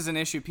 and this is an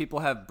issue people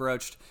have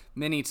broached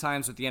many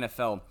times with the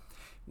NFL,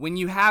 when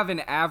you have an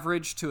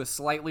average to a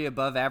slightly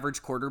above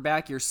average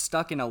quarterback, you're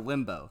stuck in a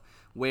limbo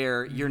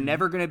where you're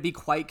never going to be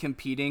quite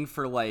competing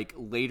for like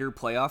later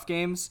playoff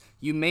games.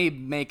 You may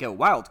make a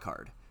wild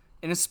card.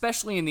 And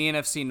especially in the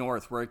NFC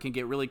North, where it can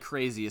get really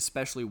crazy,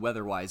 especially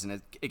weather-wise,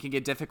 and it can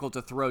get difficult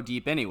to throw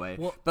deep anyway.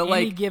 Well, but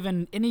any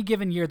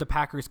given year, the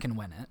Packers can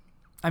win it.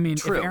 I mean,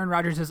 True. If Aaron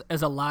Rodgers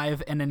is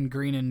alive and in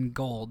green and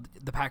gold,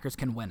 the Packers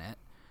can win it.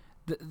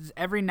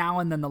 Every now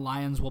and then, the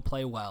Lions will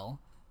play well.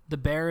 The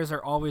Bears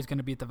are always going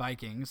to beat the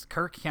Vikings.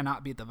 Kirk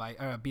cannot beat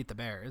the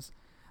Bears.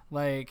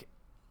 Like,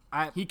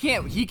 he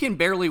can't. He can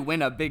barely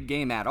win a big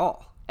game at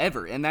all,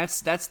 ever, and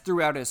that's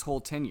throughout his whole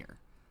tenure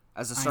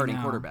as a starting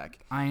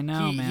quarterback. I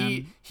know,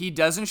 man. He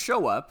doesn't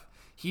show up.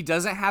 He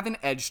doesn't have an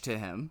edge to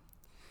him.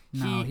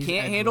 No, he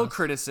can't handle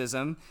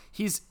criticism.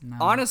 He's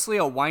honestly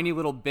a whiny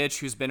little bitch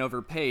who's been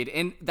overpaid.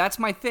 And that's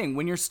my thing.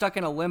 When you're stuck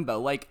in a limbo,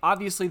 like,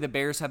 obviously the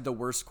Bears have the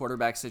worst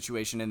quarterback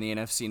situation in the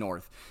NFC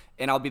North.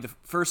 And I'll be the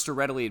first to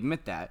readily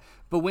admit that.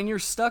 But when you're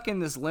stuck in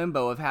this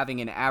limbo of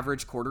having an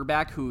average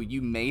quarterback who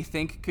you may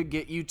think could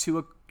get you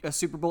to a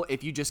Super Bowl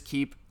if you just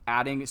keep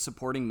adding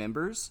supporting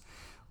members,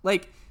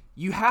 like,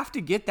 you have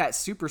to get that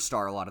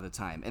superstar a lot of the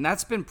time, and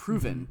that's been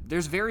proven.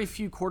 There's very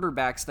few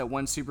quarterbacks that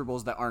won Super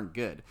Bowls that aren't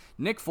good.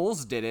 Nick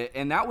Foles did it,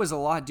 and that was a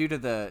lot due to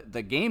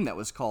the game that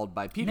was called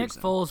by Peterson. Nick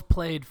Foles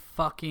played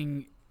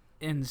fucking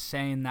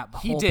insane that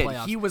whole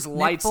playoffs. He was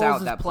lights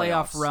out that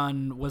playoff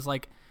run was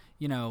like,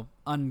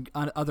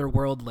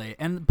 otherworldly.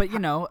 But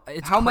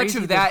it's how much crazy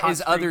of that hot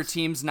is other streaks.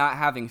 teams not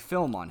having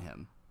film on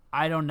him?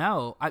 I don't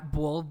know.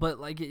 But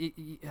like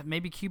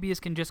maybe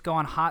QBs can just go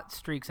on hot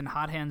streaks and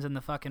hot hands in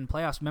the fucking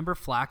playoffs. Remember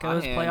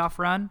Flacco's playoff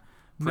run?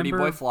 Pretty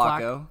boy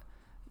Flacco.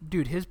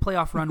 Dude, his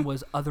playoff run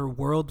was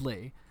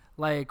otherworldly.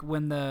 Like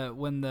when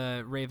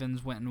the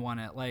Ravens went and won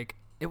it, like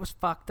it was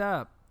fucked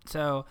up.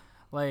 So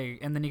like,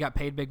 and then he got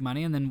paid big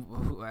money, and then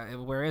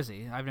where is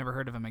he? I've never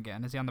heard of him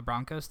again. Is he on the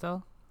Broncos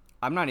still?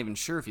 I'm not even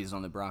sure if he's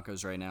on the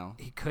Broncos right now.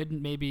 He could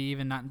maybe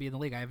even not be in the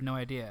league. I have no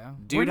idea.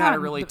 Dude had a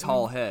really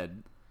tall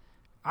head.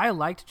 I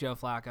liked Joe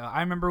Flacco. I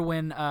remember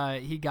when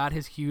he got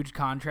his huge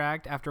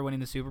contract after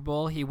winning the Super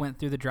Bowl, he went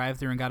through the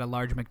drive-thru and got a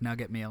large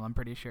McNugget meal, I'm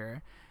pretty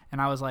sure.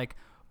 And I was like,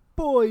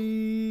 boy.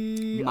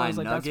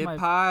 Nugget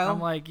pile? I'm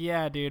like,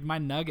 yeah, dude, my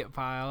nugget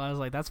pile. I was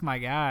like, that's my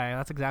guy.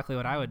 That's exactly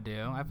what I would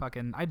do.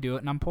 I'd do it,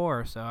 and I'm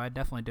poor, so I'd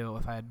definitely do it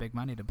if I had big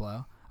money to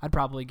blow. I'd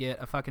probably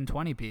get a fucking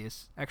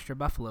 20-piece. Extra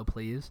buffalo,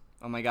 please.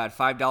 Oh, my God,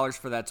 $5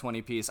 for that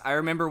 20-piece. I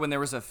remember when there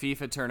was a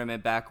FIFA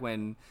tournament back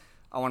when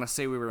I want to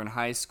say we were in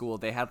high school.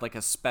 They had like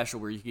a special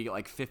where you could get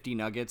like 50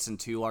 nuggets and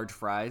 2 large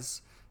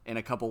fries and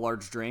a couple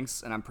large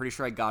drinks, and I'm pretty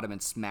sure I got them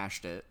and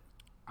smashed it.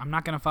 I'm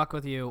not gonna fuck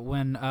with you.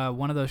 When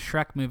one of those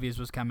Shrek movies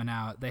was coming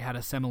out, they had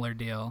a similar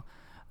deal.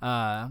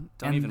 Don't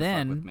and even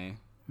then fuck with me.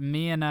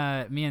 Me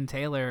and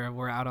Taylor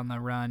were out on the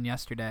run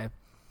yesterday.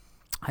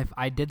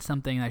 I did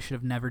something I should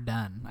have never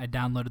done. I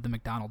downloaded the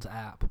McDonald's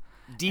app.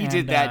 Dee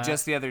did that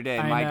just the other day,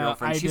 my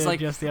girlfriend. She's like,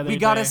 we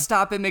gotta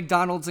stop at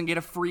McDonald's and get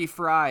a free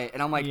fry.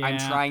 And I'm like, I'm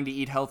trying to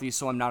eat healthy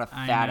so I'm not a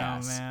fat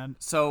ass. Man.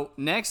 So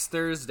next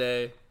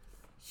Thursday,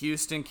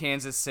 Houston,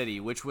 Kansas City,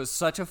 which was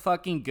such a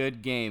fucking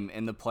good game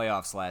in the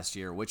playoffs last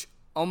year, which,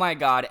 oh my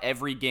God,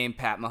 every game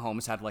Pat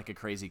Mahomes had like a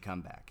crazy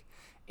comeback.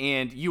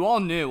 And you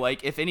all knew,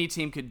 like, if any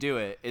team could do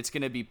it, it's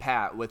going to be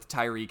Pat with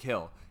Tyreek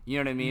Hill. You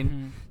know what I mean?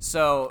 Mm-hmm.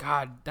 So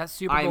God, that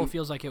Super Bowl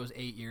feels like it was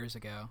 8 years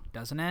ago,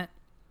 doesn't it?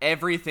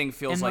 Everything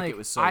feels like it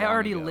was so long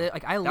ago.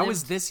 That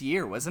was this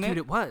year, wasn't it? Dude,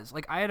 it was.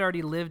 Like, I had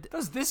already lived. That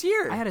was this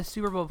year. I had a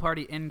Super Bowl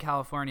party in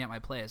California at my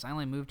place. I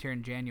only moved here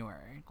in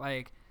January.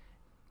 Like,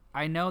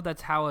 I know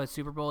that's how a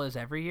Super Bowl is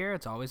every year.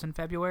 It's always in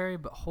February,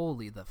 but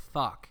holy the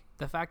fuck.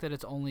 The fact that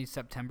it's only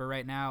September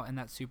right now and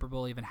that Super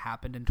Bowl even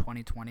happened in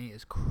 2020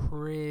 is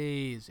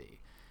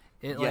crazy.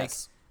 It, like,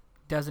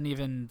 doesn't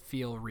even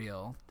feel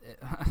real.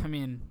 I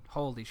mean,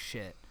 holy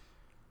shit.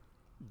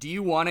 do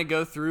you want to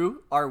go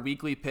through our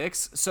weekly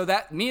picks? So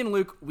that me and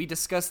Luke, we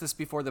discussed this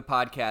before the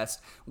podcast.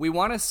 We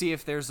want to see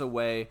if there's a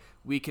way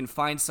we can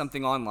find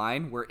something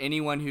online where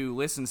anyone who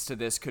listens to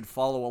this could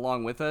follow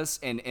along with us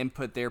and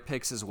input their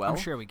picks as well. I'm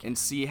sure we can. And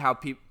see how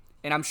people,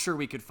 and I'm sure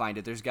we could find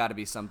it. There's got to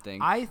be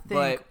something. I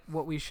think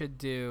what we should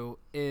do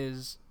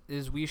is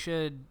we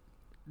should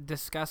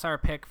discuss our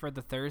pick for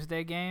the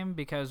Thursday game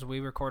because we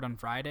record on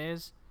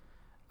Fridays.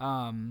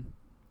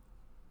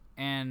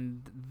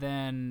 And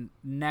then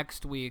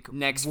next week,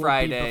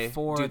 Friday,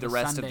 before do the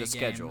rest Sunday of the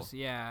schedule. games.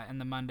 Yeah,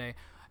 and the Monday,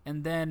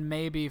 and then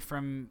maybe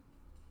from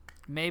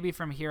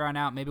here on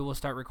out, maybe we'll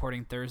start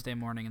recording Thursday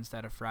morning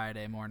instead of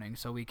Friday morning,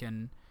 so we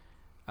can.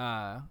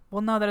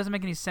 Well, no, that doesn't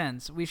make any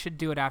sense. We should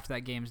do it after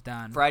that game's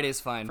done.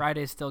 Friday's fine.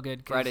 Friday's still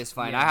good. Friday's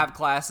fine. Yeah. I have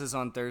classes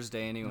on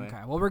Thursday anyway.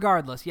 Okay. Well,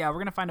 regardless, yeah, we're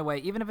gonna find a way,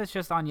 even if it's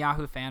just on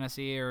Yahoo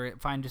Fantasy or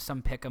find just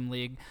some pick'em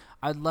league.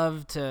 I'd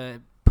love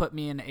to put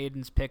me and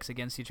Aiden's picks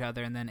against each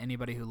other, and then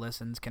anybody who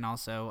listens can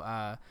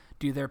also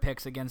do their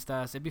picks against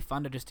us. It'd be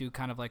fun to just do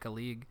kind of like a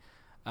league,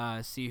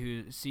 see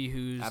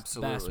who's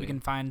Absolutely. best. We can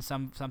find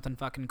something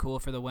fucking cool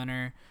for the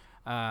winner.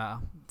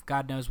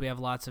 God knows we have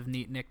lots of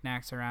neat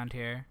knickknacks around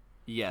here.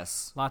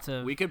 Yes. Lots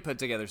of. We could put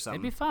together something.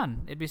 It'd be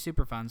fun. It'd be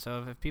super fun.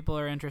 So if people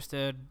are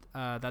interested,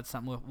 that's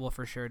something we'll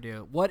for sure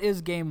do. What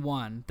is game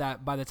one?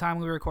 That by the time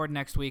we record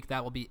next week,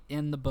 that will be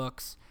in the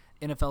books.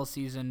 NFL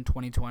season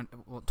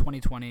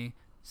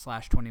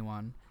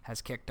 2020/21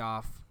 has kicked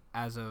off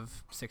as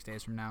of 6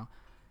 days from now.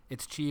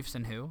 It's Chiefs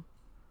and who?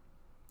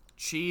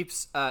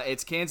 Chiefs.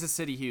 It's Kansas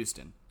City,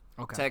 Houston.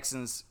 Okay.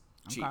 Texans,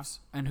 Chiefs.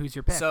 Okay. And who's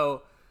your pick?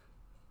 So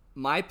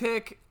my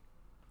pick,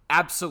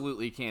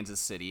 absolutely Kansas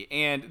City.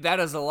 And that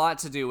has a lot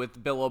to do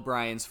with Bill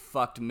O'Brien's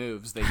fucked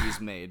moves that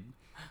he's made.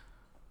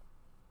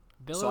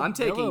 I'm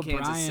taking Bill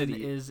Kansas O'Brien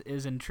City.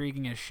 is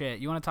intriguing as shit.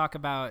 You want to talk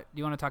about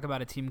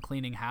a team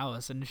cleaning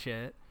house and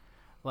shit.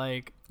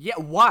 Like, Yeah,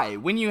 why?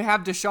 When you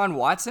have Deshaun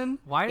Watson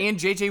Why- and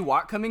J.J.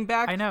 Watt coming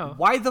back, I know.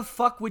 Why the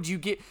fuck would you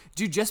get...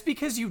 Dude, just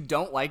because you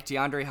don't like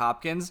DeAndre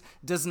Hopkins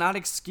does not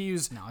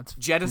excuse No, it's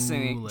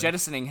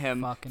jettisoning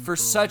him Fucking for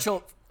such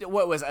a...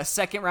 What was a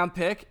second-round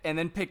pick and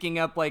then picking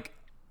up, like...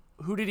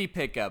 Who did he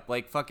pick up?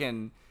 Like,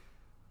 fucking...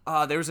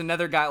 there was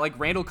another guy, like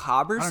Randall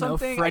Cobb or I don't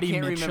something? know, Freddie I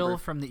can't Mitchell remember.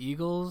 from the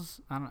Eagles.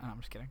 I'm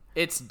just kidding.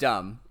 It's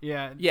dumb.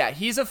 Yeah. Yeah,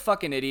 he's a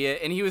fucking idiot,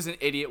 and he was an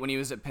idiot when he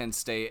was at Penn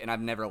State, and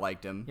I've never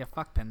liked him. Yeah,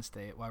 fuck Penn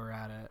State while we're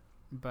at it.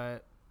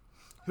 But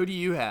Who do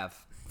you have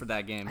for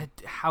that game?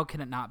 how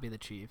can it not be the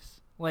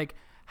Chiefs? Like,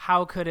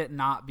 how could it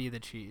not be the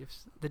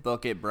Chiefs?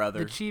 Book it,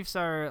 brother. The Chiefs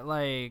are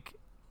like,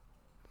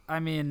 I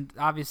mean,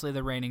 obviously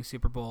the reigning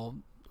Super Bowl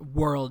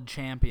world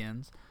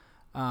champions.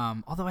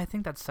 Although I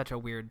think that's such a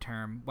weird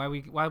term. Why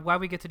we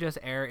get to just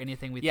air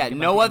anything we Yeah, think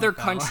no about other the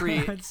NFL? country.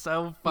 It's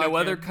so fucking, No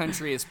other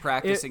country is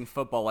practicing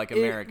football like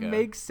America. It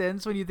makes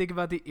sense when you think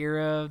about the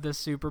era of the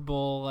Super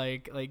Bowl,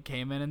 like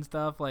came in and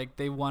stuff. Like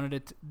they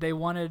wanted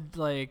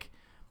like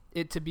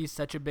it to be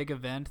such a big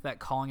event that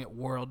calling it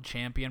world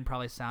champion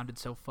probably sounded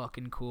so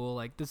fucking cool.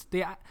 Like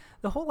the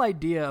whole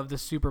idea of the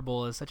Super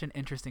Bowl is such an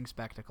interesting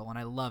spectacle, and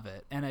I love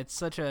it. And it's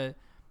such a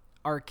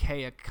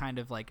archaic kind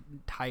of like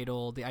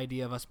title, the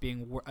idea of us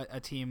being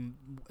a team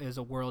is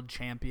a world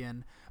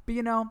champion. But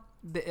you know,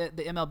 the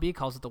MLB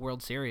calls it the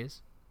World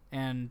Series,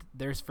 and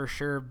there's for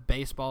sure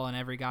baseball in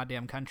every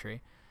goddamn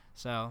country.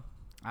 So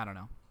I don't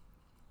know.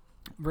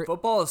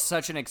 Football is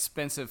such an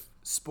expensive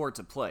sport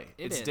to play.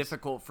 It It's is.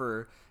 difficult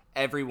for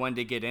everyone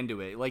to get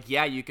into it. Like,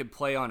 yeah, you could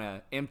play on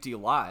an empty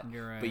lot,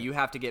 You're right. but you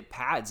have to get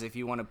pads if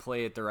you want to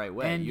play it the right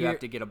way. And you have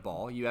to get a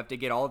ball. You have to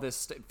get all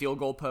this field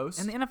goal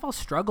posts. And the NFL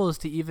struggles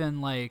to even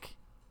like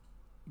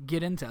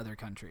get into other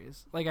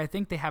countries. Like I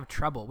think they have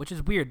trouble, which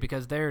is weird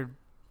because they're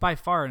by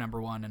far number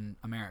one in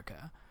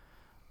America.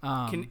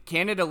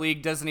 Canada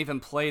League doesn't even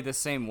play the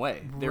same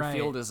way. Their Right,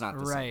 field is not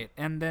the same. right.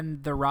 And then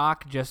The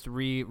Rock just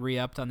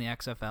re-upped on the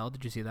XFL.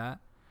 Did you see that?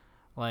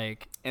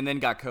 Like, And then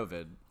got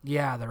COVID.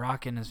 yeah, The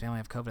Rock and his family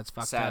have COVID. It's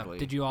fucked Sadly. up.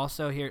 Did you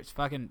also hear? It's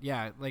fucking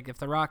yeah. Like if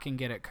The Rock can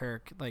get it,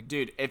 Kirk. Like,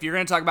 Dude, if you're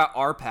going to talk about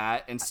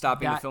RPAT and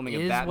stopping the that filming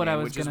of is Batman, what I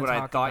was which is gonna what I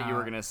talk thought you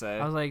were about. going to say.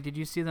 I was like, did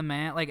you see the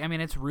man? Like, I mean,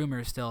 it's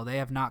rumors still. They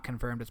have not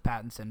confirmed it's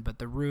Pattinson, but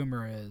the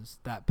rumor is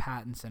that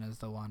Pattinson is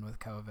the one with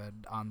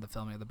COVID on the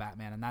filming of the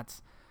Batman, and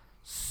that's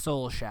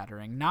soul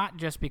shattering. Not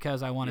just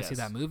because I want to see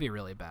Yes. that movie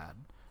really bad,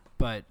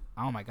 but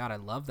oh my god, I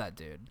love that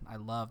dude. I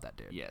love that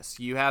dude. Yes,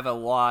 you have a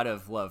lot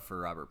of love for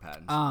Robert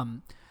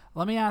Pattinson.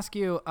 Let me ask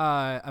you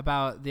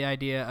about the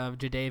idea of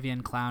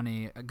Jadeveon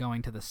Clowney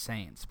going to the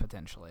Saints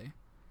potentially.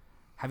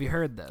 Have you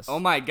heard this? Oh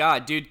my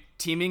god, dude,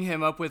 teaming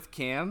him up with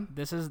Cam?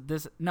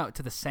 No,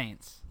 to the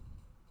Saints.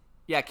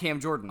 Yeah, Cam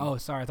Jordan. Oh,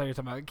 sorry, I thought you were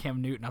talking about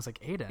Cam Newton. I was like,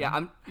 Aiden.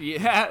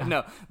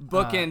 No,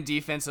 bookend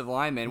defensive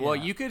lineman. Well,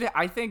 yeah. you could.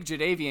 I think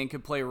Jadeveon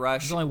could play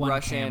rush There's only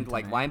one Cam and to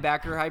like me.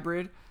 linebacker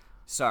hybrid.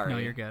 Sorry, No,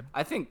 you're good.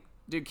 I think,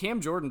 dude,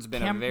 Cam Jordan's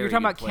been a very. You're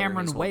talking good about player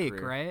Cameron his whole Wake,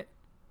 career. right?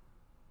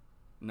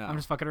 No. I'm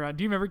just fucking around.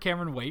 Do you remember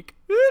Cameron Wake?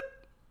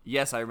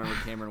 Yes, I remember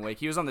Cameron Wake.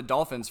 He was on the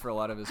Dolphins for a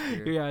lot of his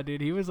career. Yeah,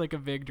 dude, he was like a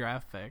big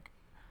draft pick.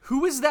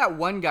 Who was that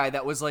one guy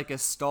that was like a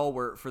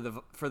stalwart for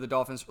the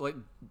Dolphins? Like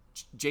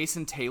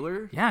Jason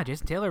Taylor? Yeah,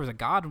 Jason Taylor was a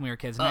god when we were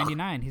kids.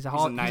 99. He's a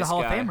Hall of guy.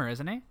 Famer,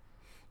 isn't he?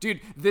 Dude,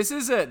 this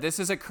is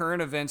a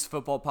current events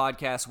football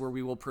podcast where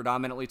we will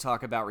predominantly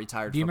talk about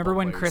retired. Do you remember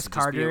when players, Chris so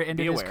Carter be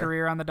ended his aware.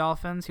 career on the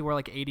Dolphins? He wore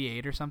like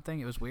 88 or something.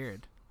 It was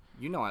weird.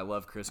 You know I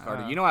love Chris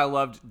Carter. You know I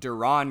loved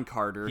Duron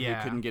Carter, Yeah.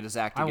 who couldn't get his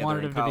act I together wanted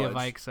in him college. to be a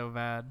Vike so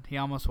bad. He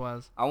almost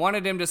was. I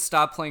wanted him to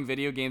stop playing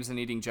video games and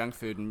eating junk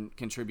food and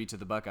contribute to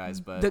the Buckeyes,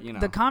 but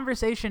The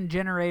conversation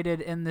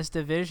generated in this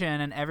division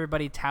and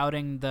everybody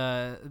touting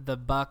the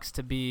Bucks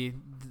to be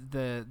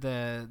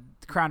the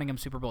crowning them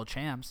Super Bowl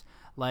champs,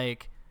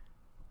 like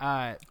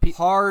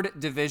hard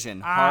division.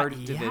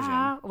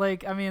 Yeah,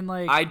 like I mean,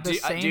 like the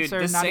Saints dude,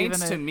 are the not Saints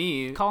even to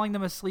me. calling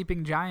them a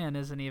sleeping giant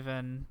isn't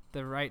even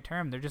the right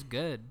term. They're just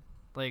good.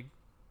 Like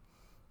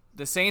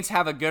The Saints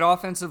have a good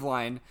offensive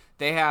line.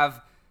 They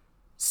have,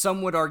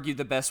 some would argue,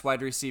 the best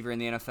wide receiver in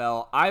the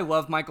NFL. I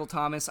love Michael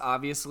Thomas,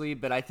 obviously,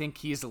 but I think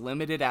he's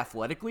limited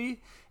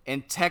athletically.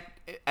 And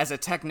as a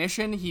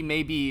technician, he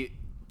may be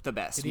the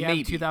best. Did he Maybe.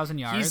 have 2,000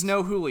 yards? He's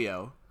no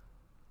Julio.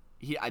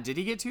 Did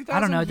he get 2,000? I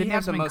don't know. He Didn't he had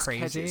have the something most crazy?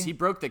 catches. He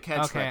broke the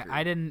catch okay, record.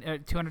 I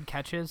didn't 200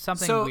 catches,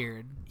 something So,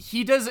 weird.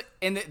 He does,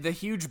 and the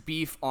huge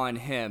beef on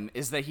him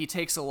is that he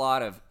takes a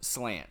lot of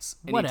slants.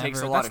 And Whatever. he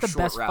takes a lot That's of the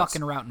short best routes.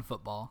 fucking route in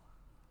football.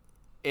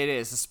 It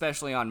is,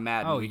 especially on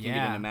Madden. Oh, We can get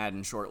yeah. into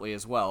Madden shortly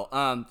as well.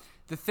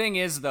 The thing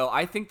is, though,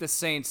 I think the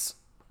Saints,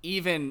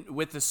 even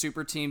with the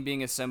super team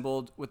being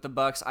assembled with the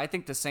Bucks, I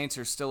think the Saints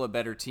are still a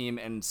better team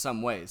in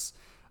some ways.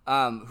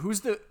 Who's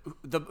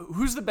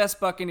the best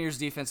Buccaneers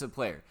defensive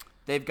player?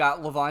 They've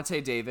got Levante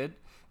David.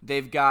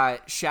 They've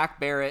got Shaq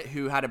Barrett,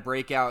 who had a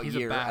breakout He's a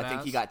year. I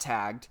think badass. he got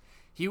tagged.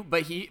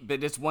 But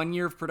it's 1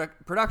 year of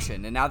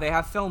production, and now they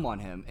have film on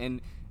him.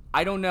 And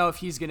I don't know if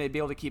he's going to be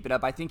able to keep it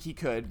up. I think he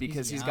could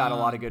because he's got a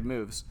lot of good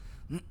moves.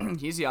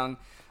 He's young.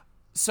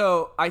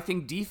 So I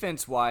think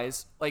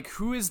defense-wise, like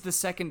who's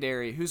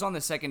on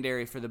the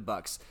secondary for the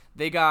Bucks?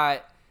 They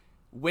got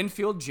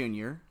Winfield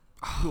Jr.,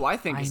 who I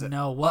think is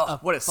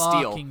what a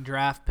steal. fucking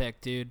draft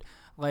pick, dude.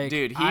 Like,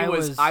 Dude, I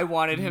I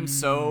wanted him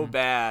so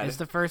bad. It's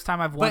the first time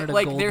I've wanted a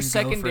like, golden their gopher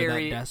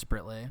secondary that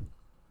desperately.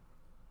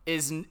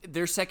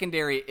 Their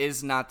secondary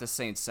is not the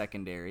Saints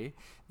secondary.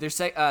 The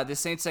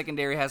Saints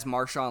secondary has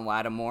Marshawn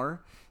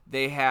Lattimore.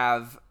 They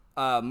have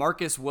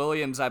Marcus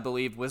Williams, I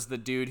believe, was the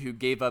dude who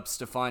gave up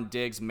Stephon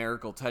Diggs'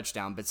 miracle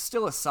touchdown, but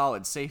still a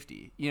solid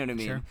safety. You know what I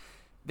mean? Sure.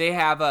 They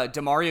have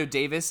Demario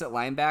Davis at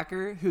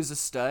linebacker, who's a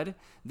stud.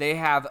 They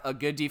have a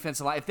good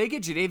defensive line. If they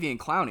get Jadeveon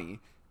Clowney,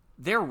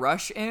 their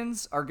rush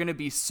ends are going to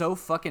be so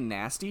fucking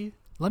nasty.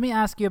 Let me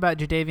ask you about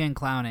Jadeveon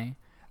Clowney.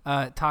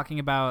 Talking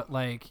about,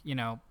 like,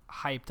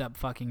 hyped up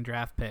fucking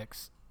draft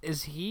picks.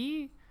 Has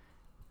he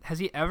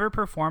ever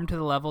performed to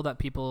the level that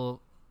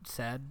people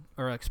said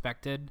or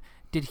expected?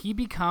 Did he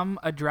become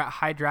a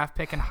high draft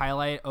pick and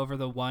highlight over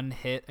the one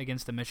hit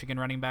against the Michigan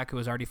running back who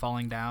was already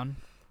falling down?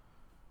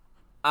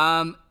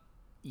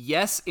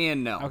 Yes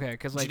and no. Okay,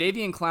 'cause, like,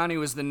 Jadeveon Clowney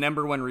was the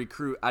number 1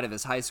 recruit out of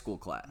his high school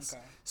class.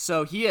 Okay.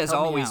 So he has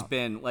Help me always out.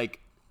 been like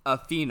a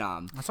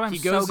phenom. That's why I'm he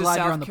so goes glad to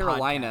you're South on the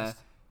Carolina. podcast.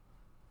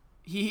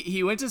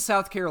 He went to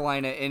South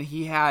Carolina and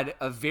he had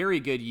a very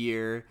good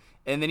year,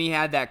 and then he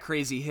had that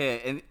crazy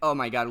hit, and oh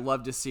my god, I'd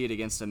love to see it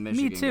against a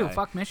Michigan Me too. guy.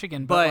 Fuck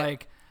Michigan, But but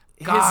like,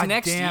 his god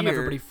next damn, year,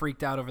 everybody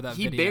freaked out over that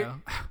he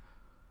video.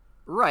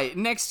 Right.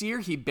 Next year,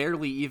 he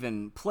barely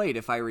even played,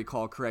 if I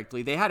recall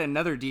correctly. They had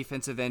another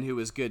defensive end who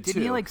was good, too.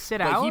 Didn't he, like, sit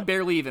but out? he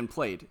barely even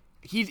played.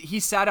 He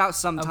sat out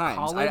sometimes.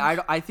 college?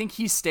 I think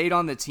he stayed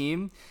on the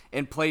team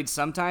and played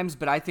sometimes,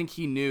 but I think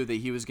he knew that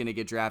he was going to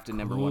get drafted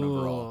number 1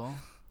 overall. Cool.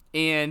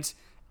 And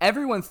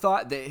everyone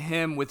thought that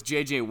him with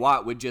J.J.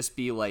 Watt would just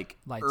be, like,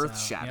 Lights out,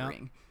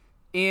 earth-shattering.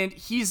 And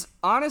he's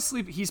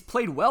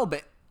played well,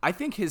 but I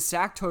think his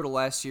sack total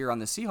last year on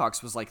the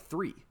Seahawks was like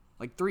 3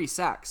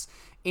 sacks.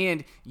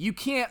 And you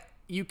can't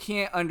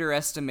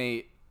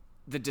underestimate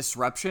the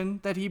disruption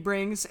that he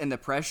brings and the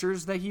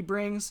pressures that he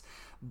brings,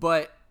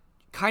 but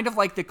kind of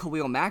like the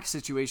Khalil Mack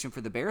situation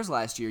for the Bears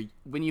last year,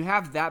 when you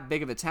have that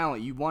big of a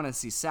talent, you want to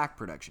see sack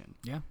production.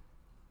 Yeah.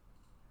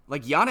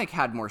 Like Yannick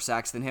had more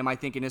sacks than him, I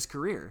think, in his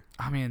career.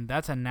 I mean,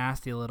 that's a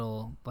nasty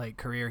little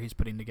career he's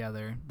putting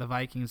together. The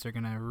Vikings are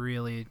gonna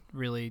really,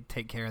 really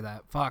take care of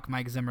that. Fuck,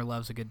 Mike Zimmer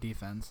loves a good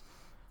defense.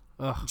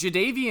 Ugh.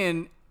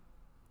 Jadeveon,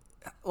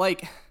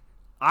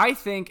 I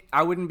think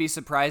I wouldn't be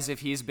surprised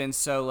if he's been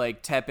so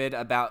tepid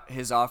about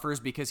his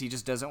offers because he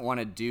just doesn't want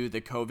to do the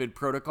COVID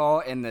protocol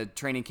in the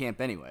training camp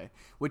anyway,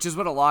 which is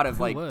what a lot of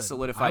Who would?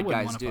 solidified I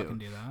wouldn't guys wanna do. fucking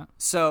do that.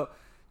 So,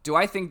 do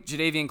I think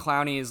Jadeveon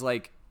Clowney is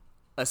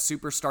a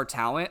superstar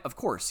talent? Of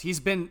course,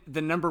 he's been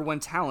the number 1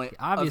 talent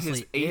of his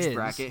Obviously age is.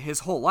 bracket his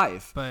whole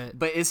life. But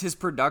is his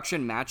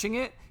production matching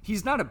it?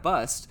 He's not a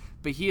bust,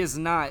 but he is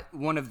not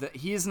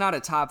he is not a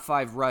top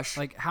 5 rush.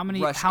 how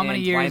many rush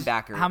years?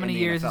 linebacker How many in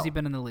the years has NFL. he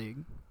been in the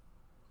league?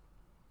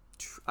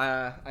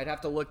 I'd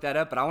have to look that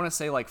up, but I want to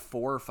say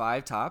 4 or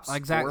 5 tops.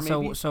 Exactly.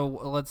 4 maybe? So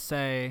let's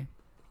say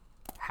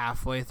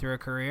halfway through a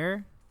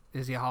career.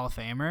 is he a Hall of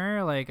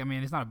Famer? Like, I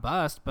mean, he's not a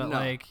bust, but No.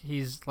 like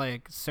he's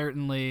like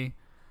certainly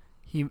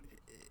he.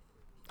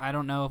 I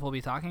don't know if we'll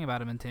be talking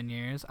about him in 10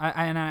 years.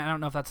 I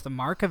don't know if that's the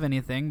mark of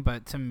anything,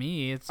 but to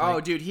me, it's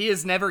like, dude,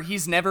 he's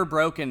never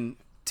broken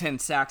 10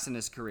 sacks in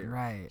his career.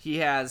 Right.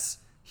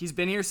 He's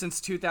been here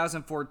since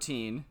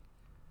 2014.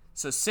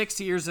 So 6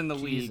 years in the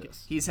league,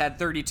 Jesus. he's had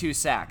 32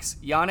 sacks.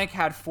 Yannick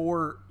had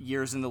 4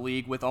 years in the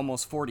league with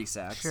almost 40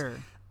 sacks. Sure.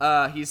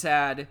 He's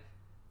had,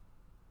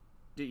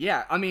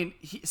 yeah, I mean,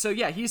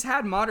 he's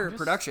had moderate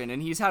production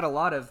and he's had a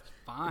lot of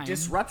Fine.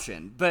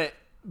 disruption. But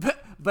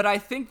I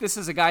think this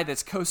is a guy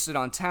that's coasted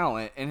on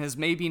talent and has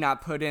maybe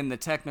not put in the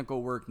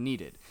technical work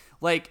needed.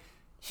 Like,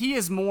 he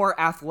is more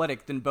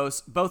athletic than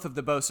both of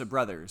the Bosa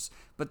brothers.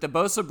 But the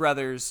Bosa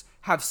brothers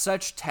have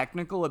such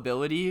technical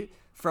ability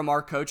from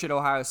our coach at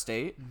Ohio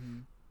State. Mm-hmm.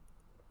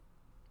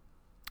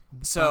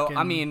 So, Fucking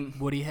I mean,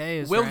 Woody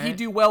Hayes. will right? he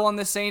do well on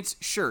the Saints?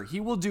 Sure, he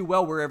will do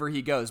well wherever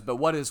he goes. But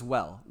what is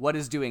well? What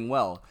is doing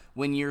well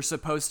when you're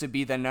supposed to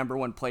be the number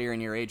one player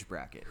in your age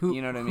bracket?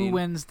 You know what I mean? Who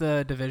wins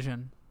the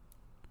division?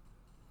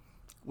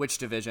 Which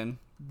division?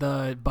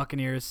 The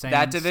Buccaneers, Saints.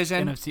 That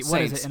division? NFC,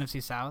 what is it? Saints.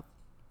 NFC South?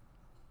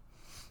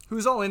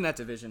 Who's all in that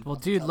division? Well,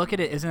 dude, look at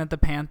it. Isn't it the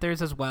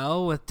Panthers as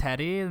well with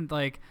Teddy? And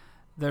like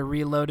the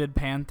reloaded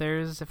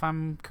Panthers, if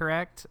I'm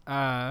correct,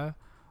 are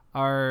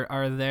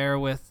there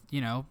with, you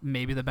know,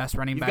 maybe the best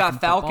running You've back got in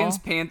Falcons,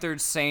 football.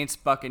 Panthers, Saints,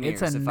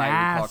 Buccaneers, It's a if I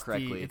recall nasty.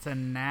 correctly. It's a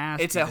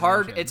nasty. It's a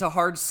division.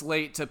 hard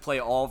slate to play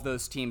all of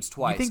those teams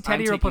twice. You think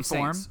Teddy I'm will taking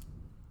perform Saints.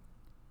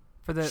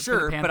 for the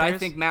Sure, for the but I Panthers?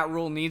 think Matt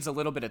Rule needs a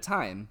little bit of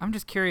time. I'm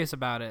just curious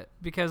about it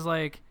because,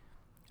 like,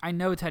 I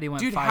know Teddy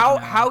went. Dude, 5-0,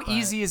 how but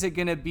easy is it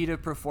going to be to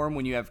perform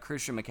when you have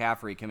Christian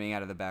McCaffrey coming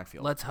out of the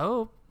backfield? Let's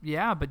hope.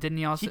 Yeah, but didn't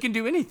he also? He can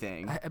do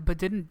anything. But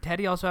didn't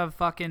Teddy also have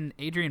fucking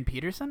Adrian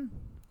Peterson?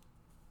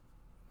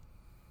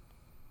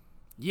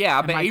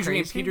 Yeah, but I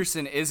Adrian crazy?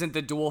 Peterson isn't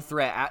the dual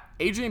threat.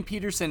 Adrian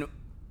Peterson,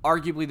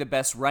 arguably the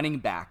best running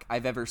back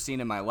I've ever seen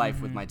in my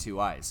life with my two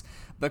eyes.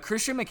 But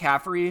Christian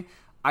McCaffrey,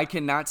 I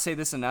cannot say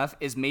this enough,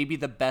 is maybe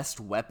the best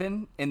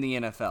weapon in the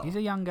NFL. He's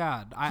a young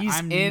god. He's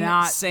I'm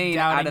insane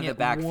not out doubting of the it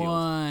backfield.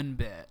 one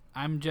bit.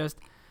 I'm just,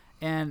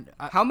 and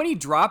How many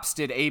drops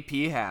did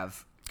AP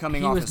have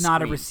coming he off was of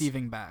not a screens?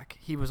 receiving back.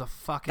 He was a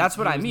fucking. That's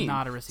what he I was mean.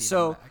 Not a receiving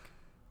So- back.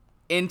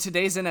 In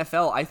today's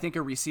NFL, I think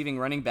a receiving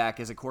running back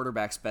is a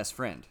quarterback's best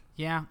friend.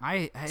 Yeah,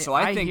 So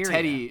I think hear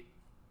Teddy.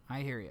 ya.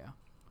 I hear you.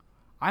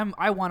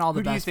 I want all the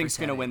Who do you best. think's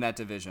going to win that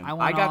division? I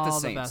want got the all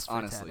Saints, best for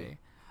honestly.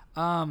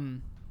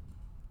 Teddy.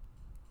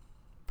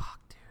 Fuck,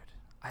 dude.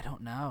 I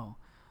don't know.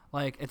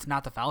 Like, it's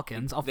not the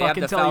Falcons. I'll They have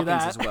fucking the tell you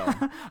Falcons that.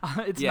 as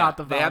well. It's Yeah, not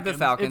the Falcons. they have the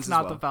Falcons It's as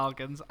not well. the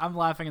Falcons. I'm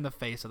laughing in the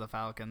face of the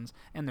Falcons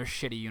and their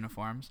shitty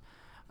uniforms.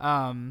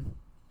 Do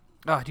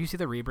you see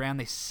the rebrand?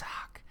 They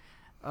suck.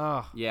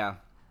 Oh, Yeah.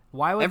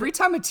 why would Every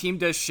time a team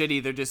does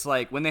shitty, they're just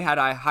like, when they had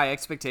high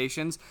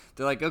expectations,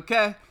 they're like,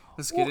 okay,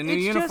 let's get a new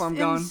it's uniform just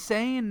going.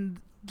 insane.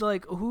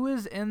 Like, who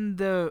is in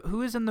the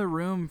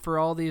room for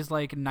all these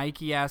like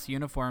Nike ass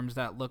uniforms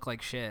that look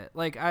like shit?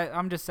 Like,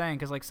 I'm just saying,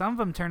 because like some of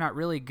them turn out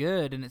really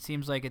good, and it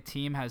seems like a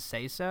team has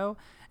say so,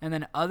 and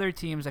then other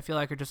teams I feel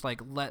like are just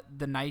like, let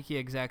the Nike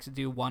execs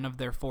do one of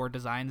their 4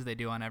 designs they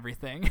do on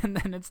everything, and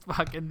then it's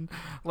fucking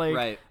like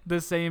Right.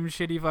 the same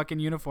shitty fucking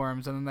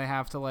uniforms, and then they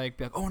have to like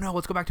be like, oh no,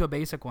 let's go back to a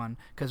basic one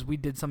because we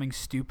did something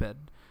stupid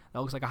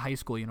that looks like a high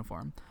school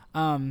uniform.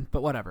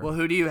 But whatever. Well,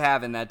 who do you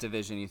have in that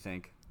division, you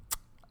think?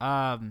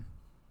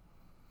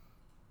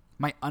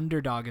 My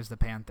underdog is the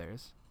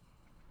Panthers.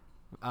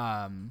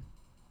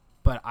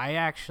 But I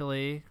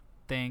actually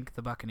think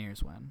the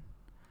Buccaneers win.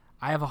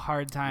 I have a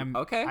hard time.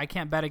 Okay. I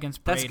can't bet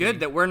against Brady. That's good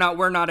that we're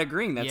not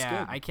agreeing. That's yeah,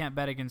 good. I can't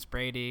bet against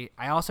Brady.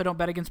 I also don't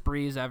bet against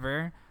Breeze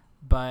ever.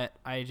 But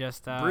I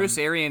just Bruce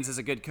Arians is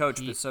a good coach,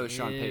 he but so is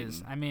Sean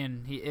Payton. I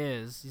mean, he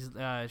is. He's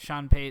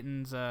Sean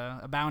Payton's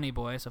a bounty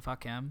boy, so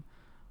fuck him.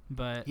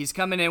 But He's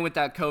coming in with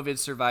that COVID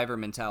survivor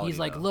mentality. he's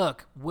like, though.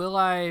 look, will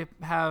I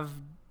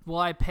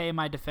pay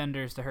my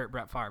defenders to hurt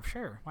Brett Favre?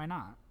 Sure, why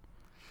not?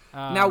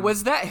 Now,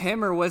 was that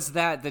him or was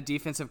that the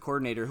defensive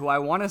coordinator, who I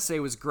want to say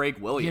was Greg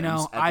Williams? You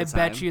know, at the I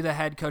bet time? you the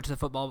head coach of the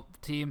football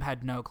team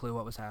had no clue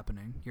what was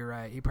happening. You're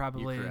right. He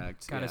probably You're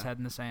correct, got his yeah. head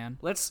in the sand.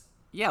 Let's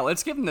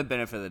give him the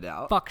benefit of the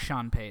doubt. Fuck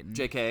Sean Payton.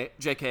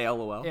 JK,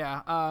 LOL.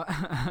 Yeah.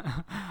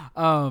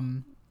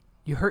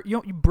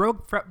 You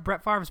broke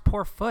Brett Favre's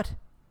poor foot.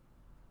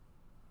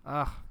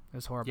 Ugh, it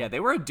was horrible. Yeah, they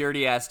were a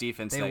dirty ass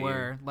defense. They that were,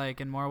 year.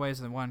 like, in more ways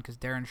than one, because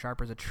Darren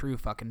Sharper's a true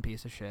fucking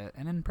piece of shit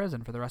and in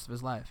prison for the rest of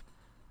his life.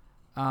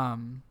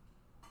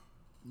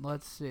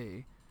 Let's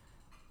see.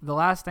 The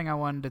last thing I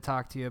wanted to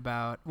talk to you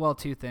about, well,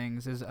 2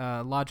 things, is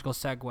a logical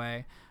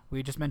segue.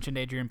 We just mentioned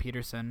Adrian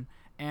Peterson,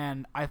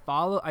 and I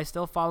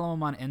still follow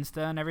him on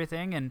Insta and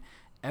everything, and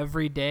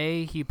every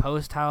day he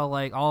posts how,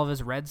 like, all of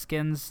his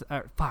Redskins,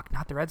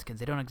 not the Redskins,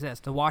 they don't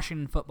exist, the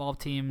Washington football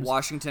teams.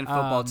 Washington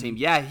football team.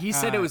 Yeah, he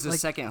said it was his like,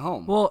 second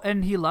home. Well,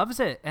 and he loves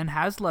it and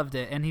has loved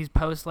it, and he's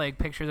posts like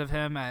pictures of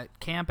him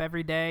at camp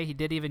every day. He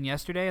did even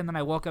yesterday, and then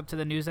I woke up to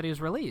the news that he was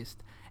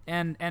released.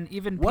 and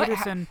even What?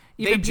 Peterson.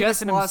 They Even just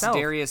Peterson lost himself,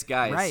 Darius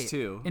Guice right?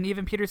 too, And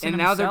even Peterson and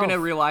now himself they're going to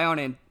rely on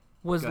it.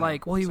 was Go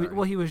like, ahead.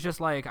 Sorry. he was just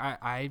like,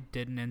 I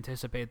didn't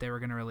anticipate they were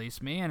going to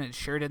release me, and it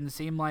sure didn't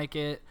seem like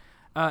it.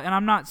 And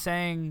I'm not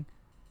saying,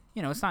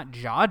 it's not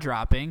jaw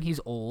dropping. He's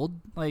old,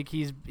 like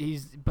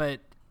but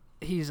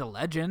he's a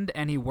legend,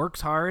 and he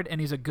works hard,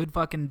 and he's a good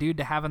fucking dude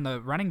to have in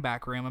the running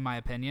back room, in my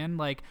opinion.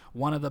 Like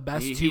one of the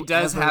best. He to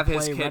does ever have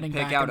his play kid running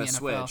pick back out in a the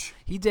NFL. switch.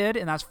 He did,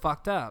 and that's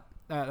fucked up.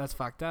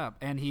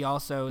 And he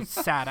also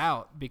sat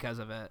out because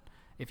of it,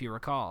 if you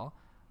recall.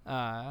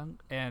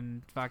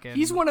 And fucking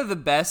He's one of the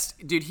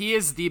best, dude. He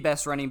is the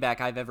best running back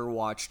I've ever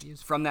watched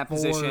from that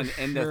position.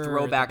 And the sure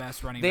throwback, the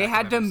best running they back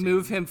had I've to ever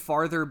move seen. him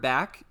farther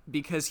back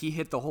because he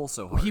hit the hole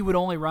so hard. He would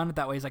only run it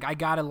that way. He's like, I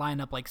gotta line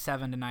up like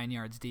 7 to 9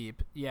 yards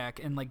deep,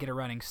 and like get a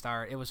running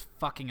start. It was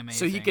fucking amazing.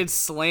 So he could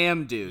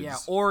slam dudes. yeah,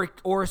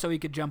 or so he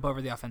could jump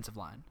over the offensive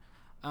line.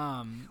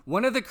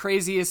 One of the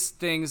craziest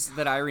things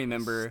that I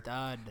remember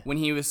Stud. when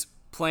he was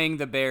playing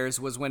the Bears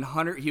was when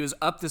he was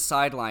up the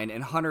sideline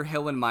and Hunter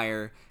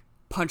Hillenmeyer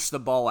punched the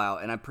ball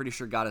out, and I'm pretty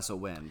sure got us a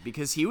win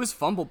because he was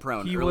fumble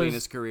prone He early in was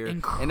his career,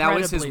 and that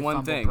was his incredibly one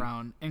fumble thing.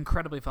 prone,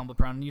 incredibly fumble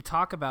prone. And you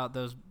talk about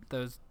those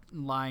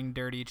lying,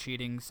 dirty,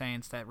 cheating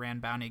Saints that ran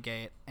Bounty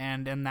Gate,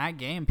 and in that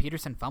game,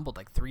 Peterson fumbled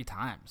like 3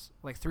 times,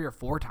 like 3 or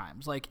 4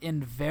 times, like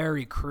in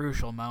very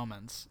crucial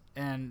moments,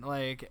 and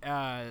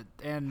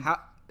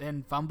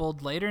and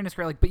fumbled later in his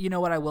career. Like, but you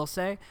know what I will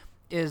say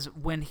is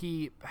when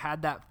he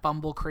had that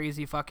fumble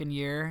crazy fucking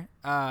year,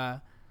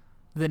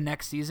 the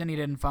next season he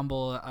didn't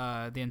fumble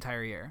the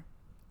entire year.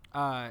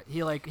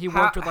 He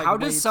worked with like how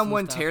weights does and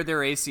someone stuff. tear their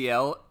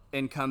ACL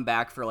and come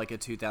back for like a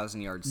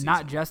 2,000 yard season?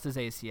 Not just his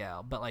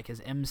ACL, but like his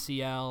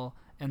MCL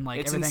and like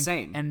It's everything.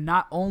 insane. And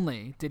not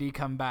only did he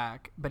come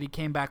back, but he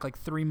came back like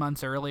 3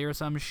 months early or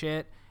some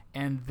shit.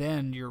 And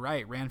then you're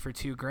right, ran for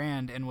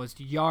 $2,000 and was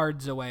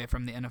yards away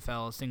from the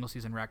NFL single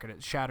season record.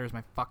 It shatters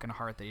my fucking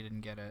heart that he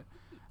didn't get it.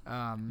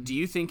 Do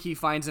you think he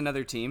finds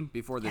another team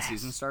before the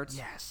season starts?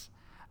 Yes,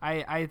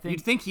 I think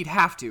You'd think he'd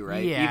have to,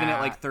 right? Yeah, Even at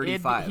like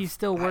 35. he's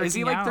still working. Is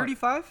he like out.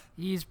 35?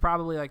 He's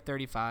probably like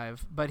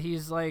 35, but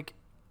he's like,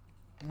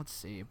 let's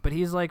see, but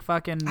he's like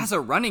fucking. As a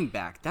running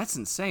back, that's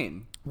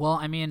insane. Well,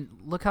 I mean,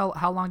 look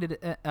how long did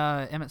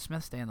Emmitt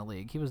Smith stay in the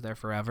league? He was there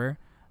forever.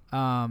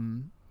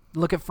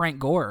 Look at Frank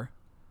Gore.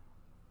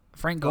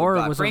 Frank Gore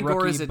was Frank a rookie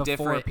Gore is a before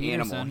different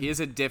Peterson. animal. He is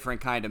a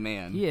different kind of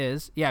man. He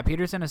is. Yeah,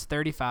 Peterson is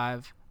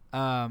 35.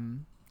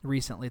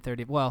 Recently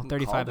 30. Well,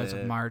 35 as of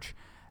it. March.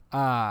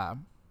 I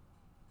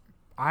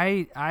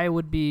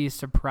would be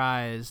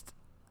surprised.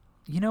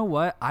 You know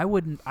what? I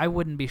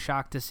wouldn't be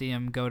shocked to see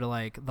him go to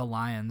like the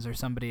Lions or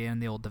somebody in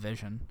the old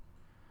division.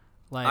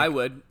 Like I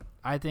would.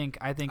 I think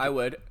I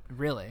would.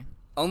 really.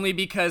 Only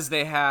because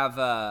they have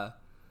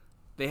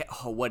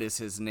what is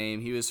his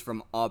name? He was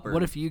from Auburn.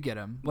 What if you get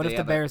him? What They if the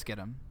have a- Bears get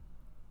him?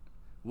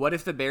 What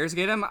if the Bears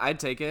get him? I'd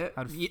take it.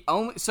 I'd-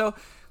 So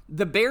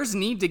the Bears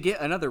need to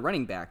get another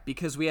running back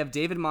because we have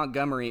David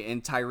Montgomery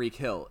and Tyreek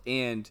Hill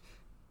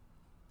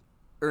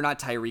or not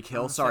Tyreek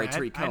Hill. Sorry,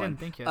 sorry, Tariq I Cohen. didn't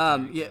think you had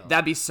Tyreek yeah, Hill.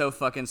 that'd be so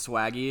fucking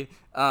swaggy.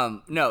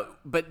 No,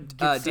 but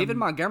David some-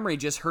 Montgomery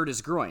just hurt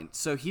his groin,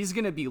 so he's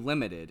gonna be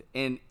limited.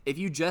 And if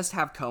you just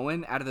have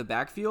Cohen out of the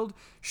backfield,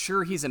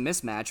 sure he's a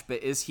mismatch,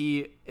 but is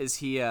he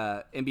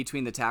in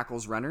between the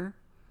tackles runner?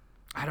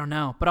 I don't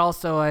know, but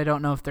also I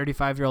don't know if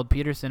 35-year-old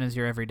Peterson is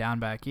your every down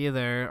back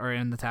either, or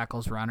in the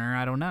tackles runner.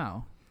 I don't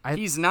know.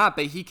 He's not,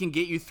 but he can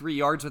get you 3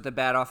 yards with a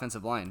bad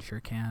offensive line. Sure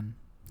can.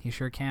 He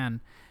sure can.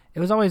 It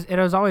was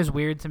always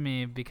weird to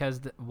me because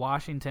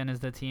Washington is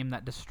the team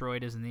that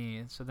destroyed his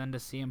knee. So then to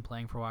see him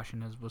playing for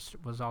Washington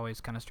was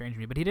always kind of strange to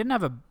me. But he didn't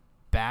have a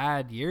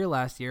bad year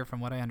last year, from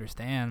what I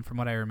understand, from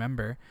what I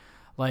remember.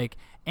 Like,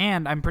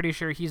 and I'm pretty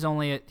sure he's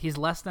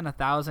less than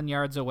 1,000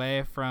 yards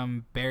away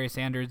from Barry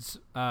Sanders'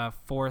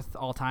 4th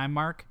all-time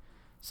mark.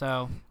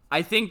 So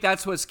I think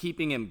that's what's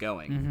keeping him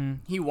going. Mm-hmm.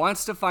 He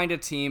wants to find a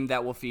team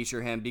that will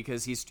feature him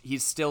because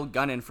he's still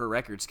gunning for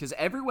records because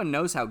everyone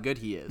knows how good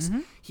he is. Mm-hmm.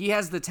 He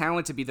has the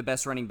talent to be the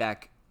best running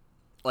back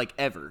like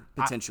ever,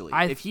 potentially.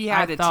 I if he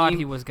had I a thought team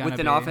he was gonna with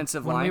an be.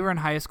 offensive when line. we were in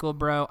high school,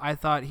 bro, I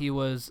thought he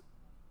was.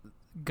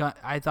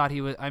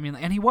 I mean,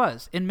 and he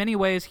was. In many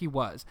ways, he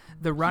was.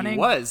 The running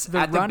was.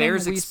 At the running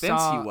Bears' we expense,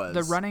 saw, he was.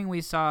 The running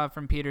we saw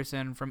from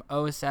Peterson from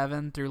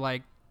 2007 through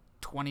like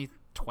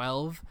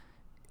 2012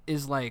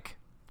 is like,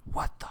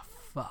 what the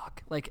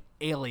fuck? Like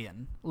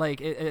alien. Like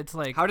it's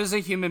like. How does a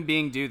human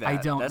being do that? I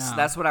don't know.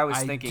 That's what I was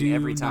thinking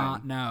every time. I do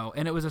not know.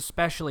 And it was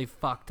especially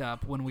fucked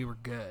up when we were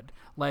good.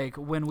 Like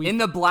when we In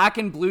the black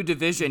and blue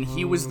division,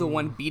 he was the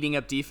one beating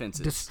up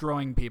defenses.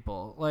 destroying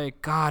people.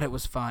 Like, God, it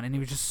was fun, and he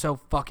was just so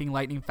fucking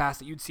lightning fast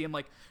that you'd see him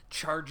like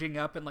charging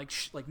up and like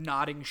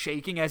nodding,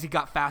 shaking as he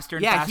got faster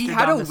and Yeah, faster. he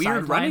had down a the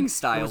weird sideline. running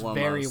style It was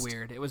very almost.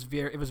 weird. It was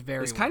very It was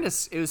weird.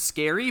 it was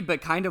scary, but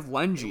kind of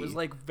lungy. It was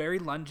like very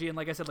lungy, and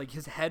like I said, like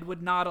his head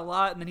would nod a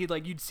lot, and then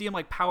you'd see him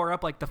like power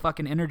up like the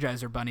fucking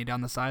Energizer Bunny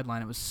down the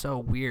sideline. It was so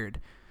weird.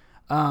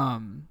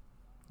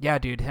 Yeah,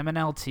 dude, him and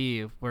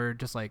LT were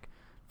just like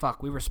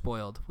fuck, we were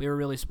spoiled. We were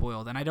really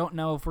spoiled, and I don't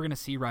know if we're gonna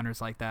see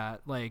runners like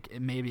that, like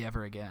maybe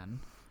ever again.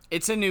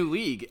 It's a new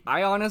league.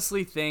 I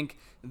honestly think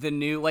the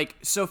new,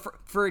 so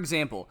for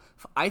example,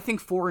 I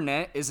think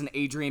Fournette is an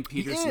Adrian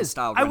Peterson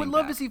style running back. I would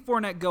love to see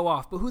Fournette go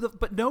off,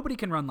 but nobody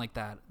can run like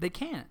that. They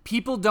can't.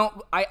 People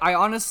don't. I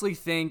honestly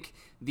think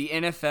the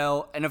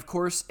NFL, and of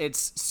course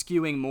it's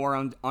skewing more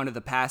onto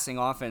the passing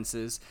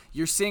offenses.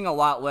 You're seeing a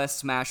lot less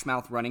smash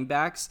mouth running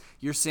backs.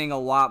 You're seeing a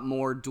lot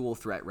more dual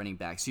threat running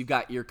backs. You've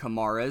got your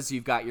Kamaras.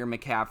 You've got your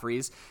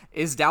McCaffreys.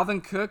 Is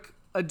Dalvin Cook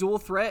a dual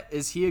threat?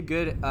 Is he a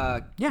good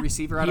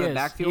receiver out of the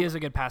backfield? He is a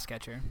good pass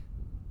catcher.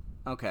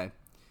 Okay.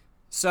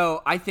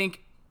 So I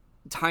think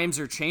times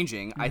are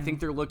changing. I think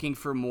they're looking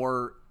for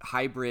more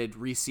hybrid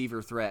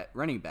receiver threat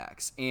running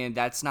backs, and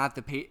that's not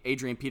the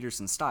Adrian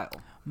Peterson style.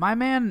 My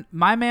man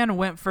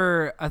went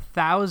for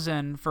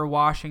 1,000 for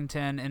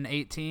Washington in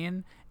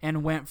 18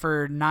 and went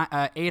for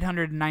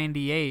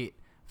 898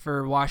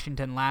 for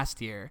Washington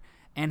last year.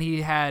 And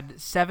he had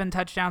 7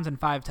 touchdowns and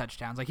 5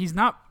 touchdowns. Like, he's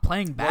not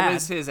playing bad. What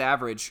was his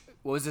average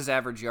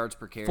yards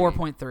per carry?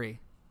 4.3.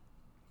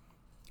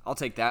 I'll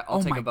take that.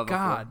 I'll take above a 4. Oh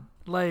my god.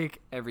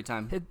 Every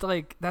time.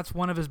 That's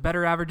one of his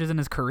better averages in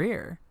his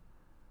career.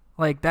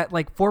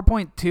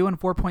 4.2 and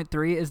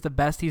 4.3 is the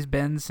best he's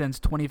been since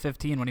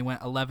 2015 when he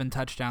went 11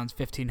 touchdowns,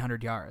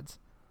 1,500 yards.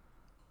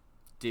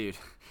 Dude,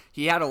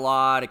 he had a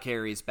lot of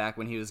carries back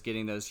when he was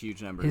getting those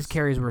huge numbers. His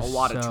carries were a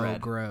lot of so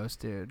tread. Gross,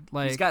 dude.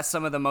 He's got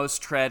some of the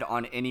most tread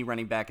on any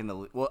running back in the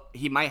league. Well,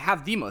 he might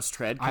have the most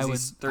tread because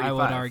he's 35. I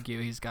would argue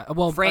he's got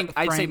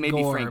I'd say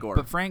maybe Frank Gore.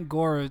 But Frank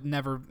Gore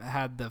never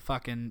had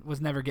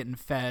was never getting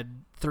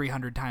fed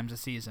 300 times a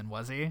season,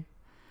 was he?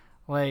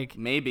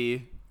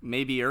 Maybe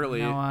early.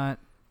 You know what?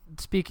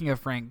 Speaking of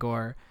Frank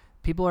Gore,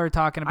 people are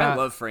talking about... I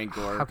love Frank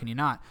Gore. How can you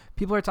not?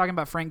 People are talking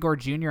about Frank Gore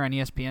Jr. on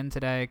ESPN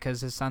today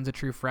because his son's a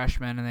true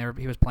freshman, and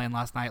he was playing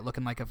last night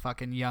looking like a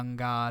fucking young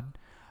god.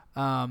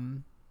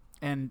 And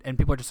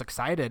people are just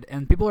excited.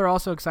 And people are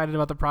also excited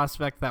about the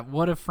prospect that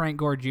what if Frank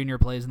Gore Jr.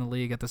 plays in the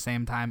league at the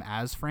same time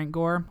as Frank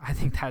Gore? I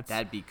think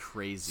that'd be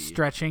crazy.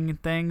 Stretching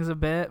things a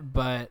bit,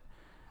 but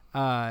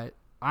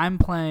I'm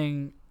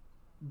playing...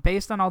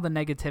 Based on all the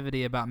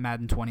negativity about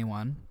Madden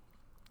 21...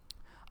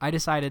 I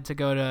decided to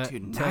go to...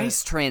 Dude,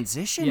 nice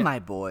transition, my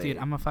boy. Dude,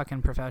 I'm a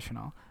fucking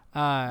professional.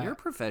 You're a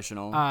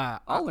professional.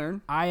 I'll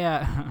learn.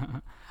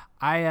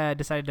 I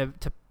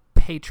decided to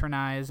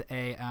patronize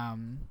a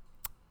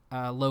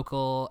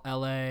local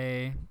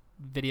LA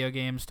video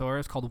game store.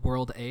 It's called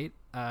World 8.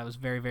 It was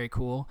very, very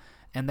cool.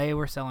 And they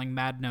were selling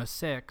Madden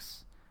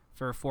 06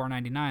 for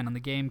 $4.99 on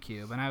the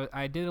GameCube. And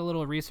I did a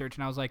little research,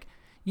 and I was like,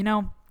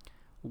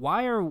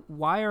 why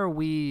are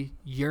we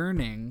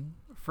yearning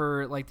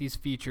for these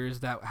features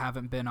that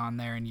haven't been on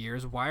there in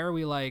years? Why are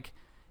we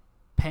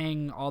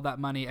paying all that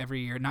money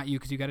every year? Not you,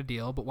 because you got a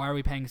deal, but why are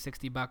we paying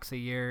 $60 a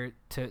year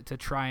to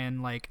try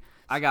and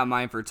I got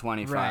mine for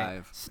 $25.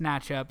 Right,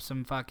 snatch up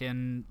some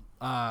fucking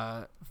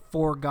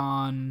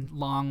foregone,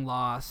 long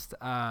lost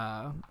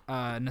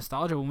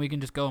nostalgia when we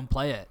can just go and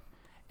play it?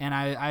 And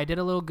I did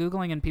a little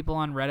Googling, and people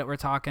on Reddit were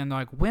talking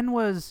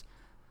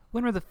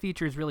when were the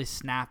features really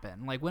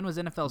snapping? When was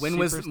NFL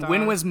Superstar?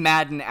 When was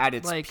Madden at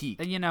its peak?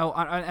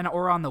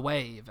 Or on the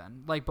way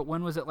even. But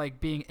when was it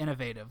being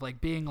innovative?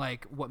 Being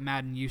what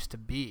Madden used to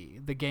be,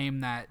 the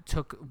game that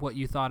took what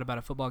you thought about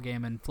a football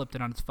game and flipped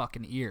it on its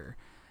fucking ear.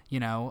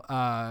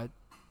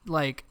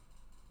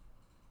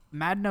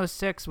 Madden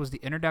 06 was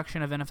the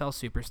introduction of NFL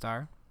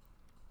Superstar,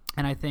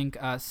 and I think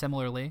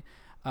similarly,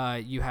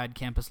 you had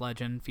Campus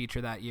Legend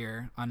feature that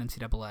year on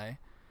NCAA.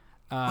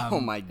 Oh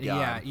my god!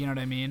 Yeah, you know what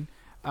I mean.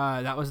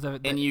 That was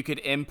the and you could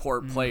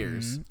import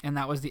players, and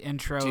that was the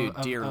intro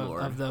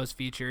of those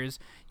features.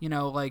 You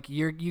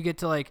get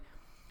to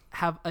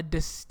have a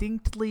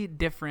distinctly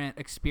different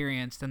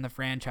experience than the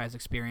franchise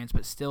experience,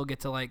 but still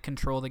get to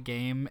control the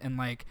game and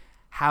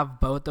have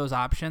both those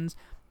options.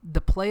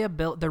 The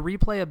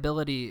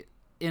replayability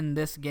in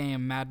this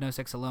game, Madden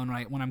 06 alone,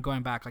 when I'm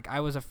going back, I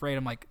was afraid.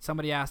 I'm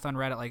somebody asked on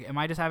Reddit, am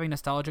I just having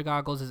nostalgia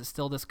goggles? Is it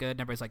still this good? And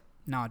everybody's like,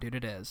 no, dude,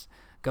 it is.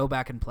 Go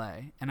back and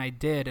play. And I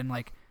did, and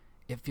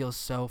it feels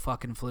so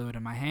fucking fluid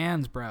in my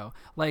hands, bro.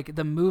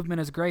 The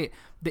movement is great.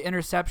 The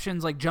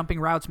interceptions, jumping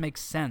routes make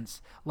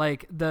sense.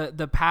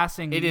 The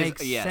passing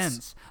makes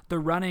sense. The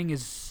running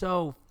is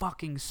so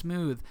fucking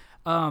smooth.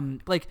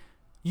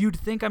 You'd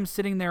think I'm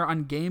sitting there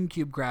on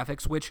GameCube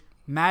graphics, which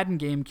Madden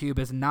GameCube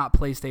is not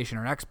PlayStation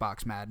or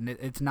Xbox Madden.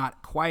 It's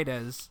not quite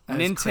as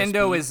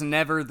Nintendo crispy. is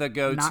never the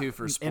go-to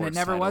for sports and it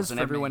never was and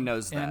for everyone me.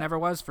 knows that. And it never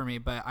was for me,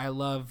 but I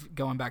love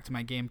going back to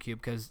my GameCube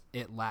because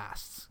it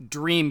lasts.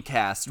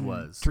 Dreamcast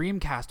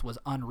was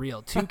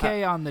unreal.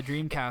 2K on the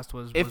Dreamcast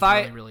was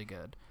really, really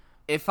good.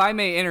 If I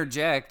may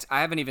interject,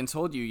 I haven't even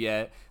told you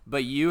yet,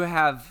 but you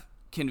have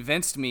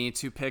convinced me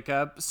to pick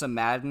up some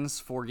Maddens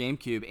for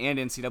GameCube and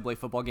NCAA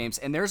football games,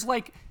 and there's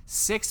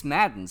 6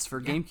 Maddens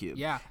for GameCube.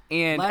 Yeah,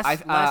 and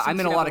I'm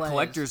in a lot of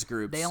collectors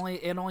groups.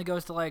 It only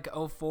goes to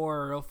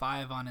 04 or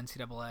 05 on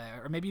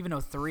NCAA, or maybe even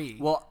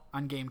 03.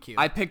 On GameCube,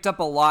 I picked up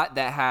a lot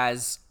that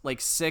has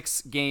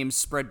 6 games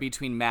spread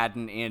between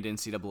Madden and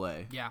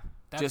NCAA. Yeah,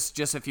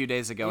 just a few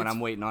days ago, and It's I'm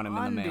waiting on him in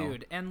the fun, mail.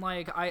 dude. And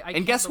like I And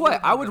can't guess believe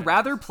what? how I would good it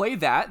rather is. play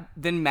that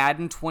than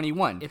Madden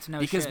 21. It's no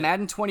because shit.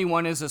 Madden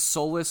 21 is a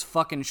soulless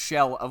fucking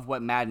shell of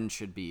what Madden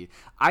should be.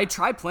 I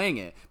try playing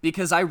it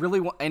because I really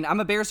want, and I'm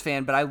a Bears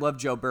fan, but I love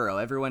Joe Burrow.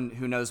 Everyone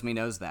who knows me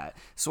knows that.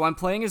 So I'm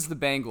playing as the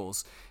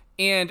Bengals,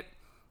 and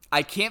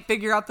I can't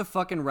figure out the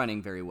fucking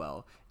running very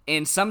well.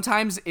 And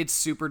sometimes it's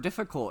super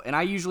difficult. And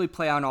I usually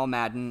play on all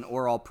Madden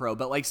or all pro,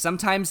 but like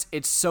sometimes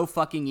it's so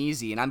fucking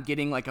easy and I'm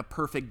getting like a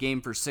perfect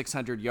game for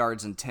 600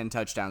 yards and 10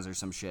 touchdowns or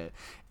some shit.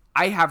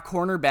 I have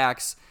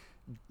cornerbacks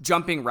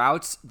jumping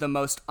routes the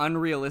most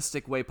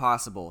unrealistic way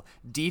possible.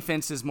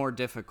 Defense is more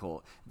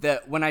difficult.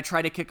 That when I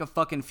try to kick a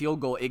fucking field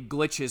goal, it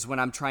glitches when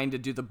I'm trying to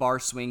do the bar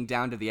swing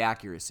down to the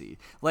accuracy.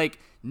 Like,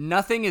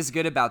 nothing is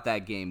good about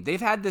that game. They've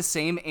had the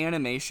same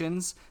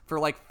animations for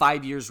like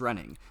 5 years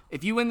running.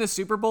 If you win the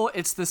Super Bowl,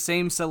 it's the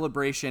same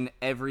celebration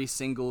every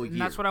single year.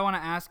 And that's what I want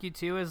to ask you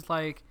too is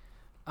like,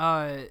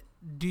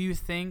 do you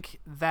think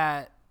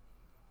that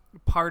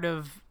part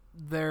of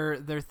their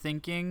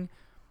thinking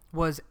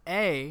was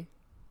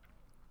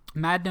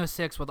Madden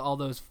 06 with all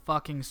those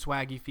fucking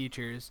swaggy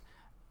features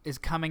is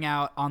coming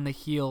out on the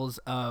heels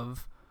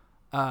of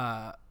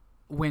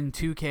when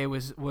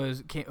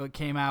 2K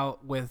came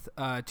out with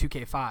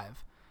 2K5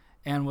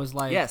 and was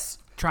like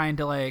trying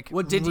to like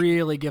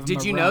really give them a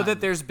Did you run. know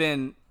that there's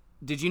been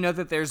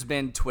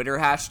Twitter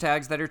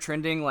hashtags that are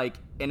trending like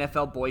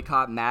NFL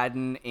boycott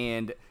Madden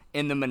and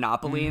in the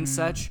Monopoly and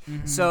such?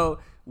 So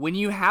when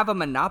you have a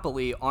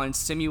monopoly on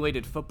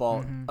simulated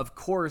football, of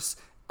course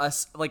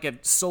like a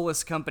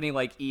soulless company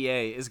like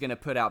EA is going to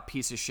put out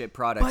piece of shit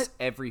products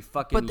every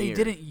fucking year. But they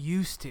didn't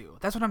used to.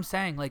 That's what I'm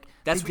saying. Like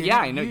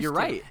I know you're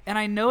right. And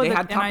I know they that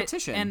had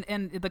competition.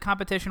 and the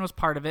competition was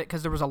part of it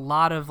because there was a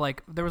lot of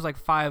like there was like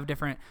 5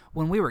 different.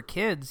 When we were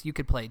kids, you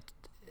could play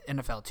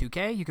NFL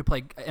 2K, you could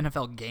play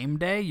NFL Game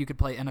Day, you could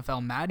play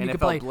NFL Madden, you could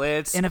play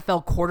Blitz,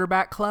 NFL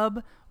Quarterback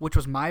Club, which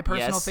was my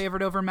personal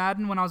favorite over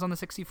Madden when I was on the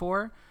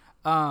 64.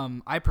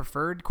 I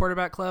preferred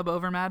Quarterback Club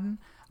over Madden.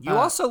 You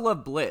also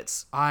love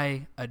Blitz.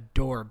 I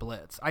adore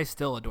Blitz. I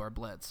still adore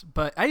Blitz.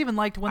 But I even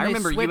liked when they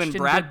switched. I remember you and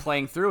Brad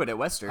playing through it at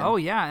Western. Oh,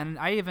 yeah. And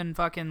I even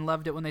fucking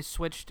loved it when they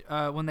switched,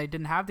 when they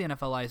didn't have the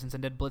NFL license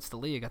and did Blitz the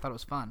League. I thought it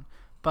was fun.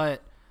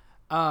 But,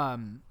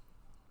 no,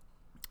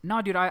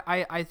 dude,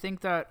 I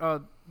think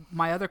that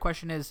my other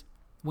question is,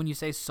 when you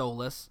say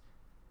soulless,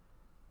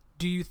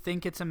 do you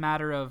think it's a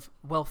matter of,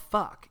 well,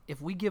 fuck, if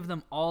we give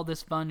them all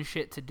this fun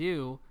shit to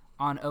do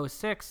on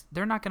 06,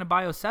 they're not going to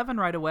buy 07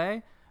 right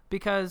away?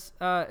 Because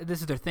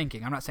this is their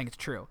thinking. I'm not saying it's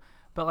true.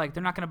 But, like,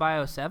 they're not going to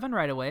buy 07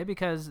 right away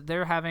because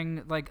they're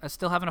having, like,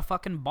 still having a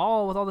fucking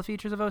ball with all the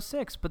features of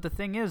 06. But the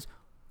thing is,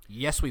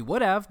 yes, we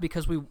would have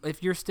because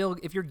if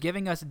you're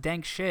giving us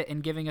dank shit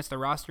and giving us the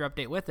roster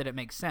update with it, it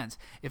makes sense.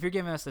 If you're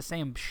giving us the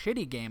same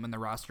shitty game in the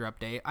roster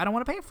update, I don't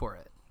want to pay for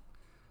it.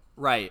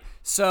 Right.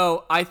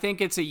 So I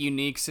think it's a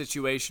unique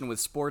situation with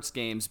sports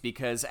games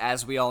because,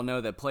 as we all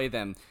know that play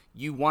them,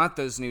 you want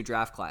those new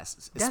draft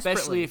classes,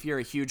 especially if you're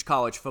a huge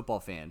college football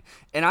fan.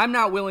 And I'm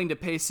not willing to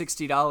pay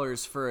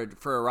 $60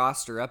 for a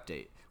roster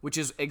update, which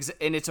is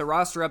and it's a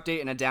roster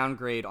update and a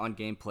downgrade on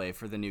gameplay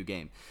for the new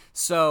game.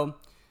 So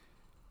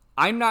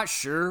I'm not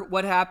sure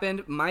what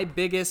happened. My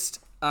biggest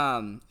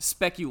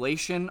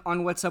speculation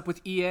on what's up with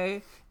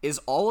EA is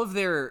all of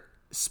their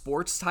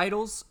sports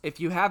titles. If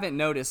you haven't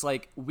noticed,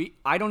 like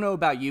I don't know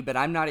about you, but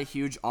I'm not a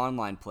huge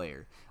online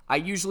player. I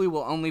usually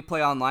will only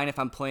play online if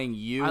I'm playing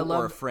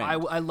or a friend.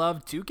 I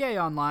love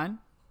 2K online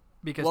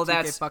because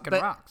 2K fucking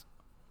rocks.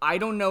 I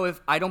don't know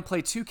if I don't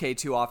play 2K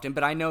too often,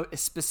 but I know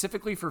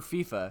specifically for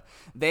FIFA,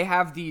 they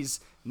have these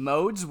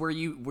modes where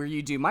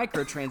you do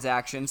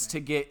microtransactions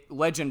to get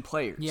legend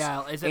players.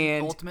 Yeah, is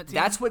it Ultimate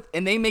Team?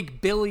 And they make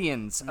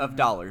billions of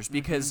dollars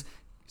because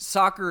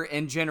soccer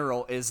in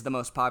general is the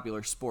most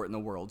popular sport in the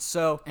world.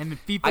 So and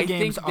FIFA I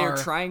games think they're are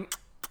trying.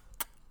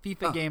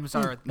 FIFA games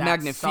are that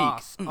magnifique.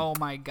 sauce. Oh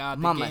my god,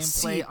 the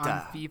Mamacita. gameplay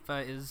on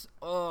FIFA is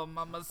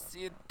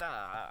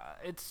mamacita.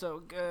 It's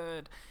so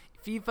good.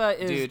 FIFA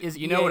is Dude, is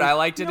you EA. know what I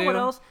like to you know do? What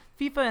else?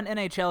 FIFA and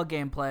NHL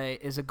gameplay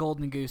is a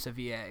golden goose of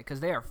EA because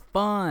they are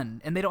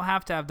fun and they don't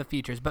have to have the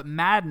features. But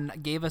Madden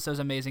gave us those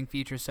amazing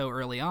features so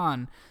early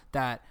on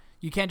that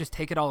you can't just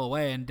take it all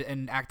away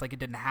and act like it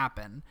didn't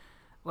happen.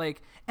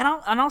 Like, and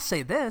I'll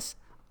say this: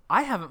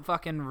 I haven't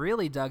fucking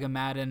really dug a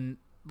Madden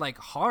like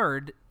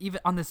hard even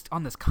on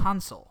this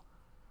console.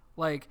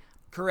 Like,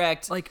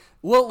 correct. Like,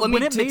 well, let me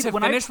when finish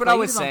what I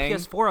was saying. On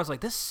PS4, I was like,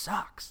 this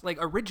sucks. Like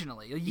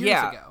originally, years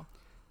ago.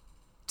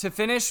 To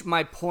finish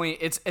my point,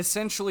 it's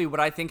essentially what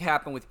I think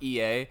happened with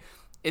EA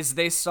is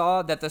they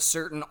saw that the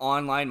certain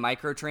online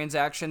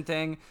microtransaction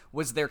thing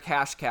was their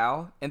cash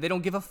cow, and they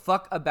don't give a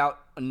fuck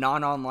about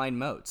non-online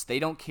modes. They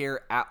don't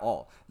care at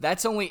all.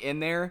 That's only in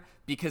there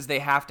because they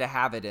have to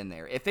have it in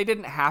there. If they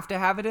didn't have to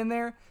have it in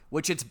there,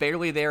 which it's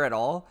barely there at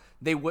all,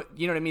 they would,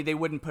 you know what I mean? They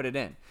wouldn't put it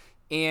in.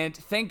 And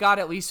thank God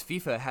at least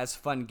FIFA has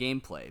fun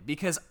gameplay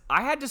because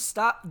I had to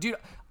stop, dude.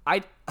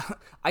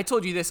 I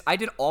told you this. I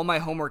did all my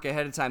homework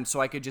ahead of time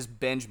so I could just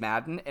binge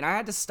Madden, and I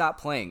had to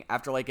stop playing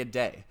after like a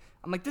day.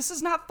 I'm like, this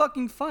is not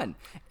fucking fun.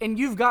 And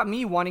you've got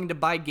me wanting to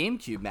buy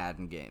GameCube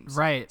Madden games.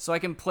 Right. So I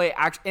can play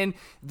and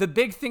the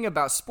big thing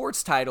about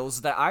sports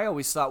titles that I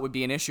always thought would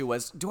be an issue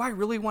was, do I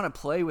really want to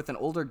play with an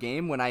older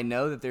game when I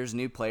know that there's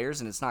new players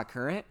and it's not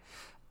current?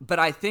 But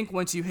I think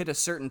once you hit a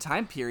certain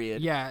time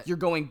period, you're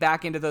going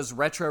back into those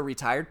retro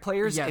retired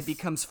players. Yes. It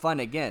becomes fun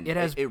again.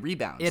 It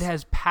rebounds. It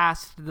has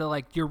passed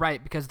you're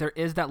right, because there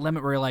is that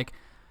limit where you're like,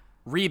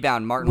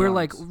 rebound, Martin. We're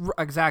Lawrence. like,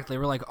 exactly.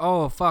 We're like,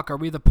 oh, fuck, are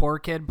we the poor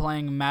kid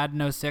playing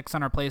Madden 06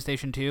 on our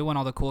PlayStation 2 when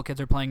all the cool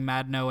kids are playing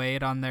Madden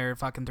 08 on their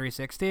fucking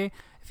 360? It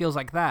feels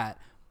like that.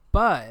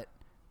 But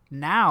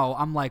now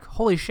I'm like,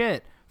 holy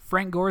shit,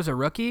 Frank Gore's a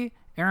rookie.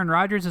 Aaron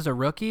Rodgers is a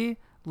rookie.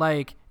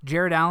 Like,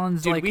 Jared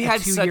Allen's Dude, like we a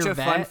had 2-year such a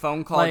vet. fun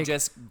phone call like,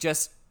 just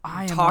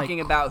I am, talking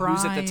like, about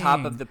who's at the top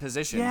crying. of the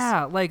positions.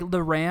 Yeah, like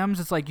the Rams,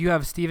 it's like you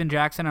have Steven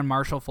Jackson and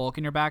Marshall Faulk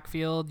in your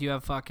backfield. You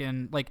have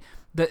fucking like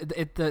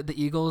the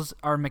Eagles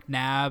are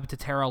McNabb to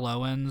Terrell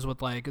Owens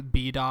with like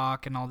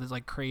B-Doc and all this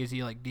like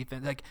crazy like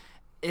defense. Like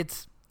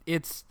it's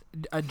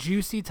a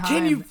juicy time.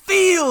 Can you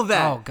feel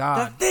that? Oh God,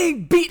 that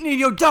thing beating in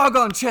your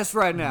doggone chest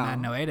right now.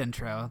 Madden 08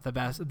 intro, the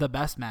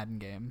best Madden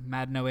game.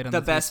 Madden 08 on the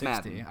the best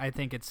 360. Madden. I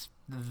think it's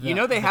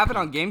they have peak. it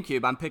on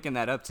GameCube. I'm picking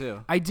that up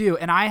too. I do,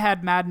 and I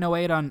had Madden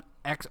 08 on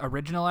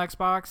original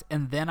Xbox,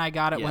 and then I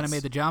got it when I Yes.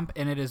 made the jump,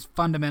 and it is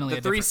fundamentally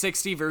The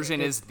 360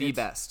 version is the it's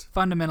best.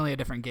 Fundamentally a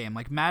different game.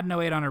 Like Madden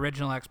 08 on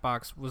original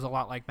Xbox was a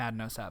lot like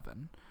Madden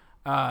 07.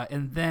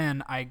 And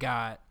then I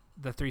got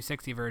the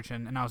 360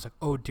 version, and I was like,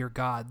 oh dear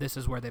God, this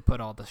is where they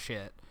put all the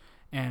shit.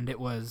 And it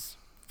was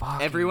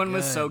fucking Everyone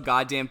was good. so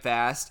goddamn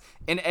fast,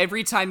 and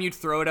every time you'd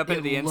throw it up into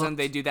It the end zone, looked-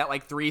 they do that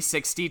like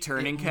 360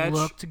 turning catch. It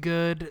looked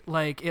good.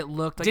 Like it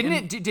looked like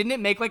Didn't it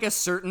make like a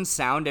certain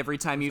sound every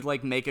time you'd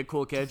like make a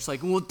cool catch,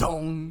 like well,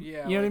 dong?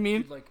 Yeah, you know what I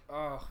mean? Like,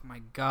 oh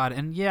my God.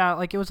 And yeah,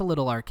 like it was a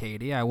little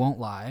arcadey, I won't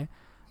lie.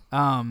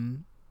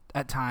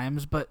 At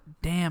times, but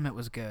damn, it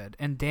was good,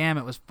 and damn,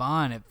 it was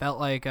fun. It felt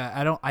like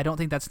I don't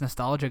think that's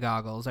nostalgia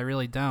goggles. I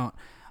really don't.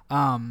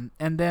 And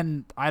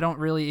then I don't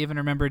really even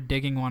remember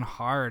digging one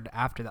hard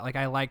after that. Like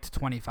I liked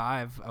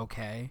 25,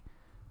 okay.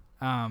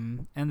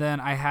 And then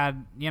I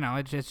had,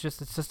 it's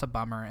just a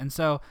bummer. And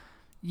so,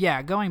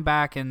 yeah, going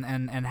back and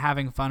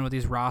having fun with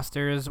these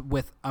rosters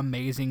with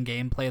amazing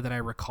gameplay that I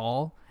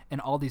recall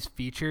and all these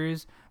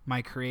features.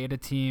 My create a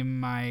team,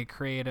 my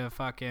create a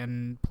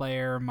fucking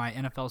player, my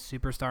NFL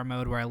superstar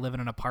mode where I live in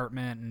an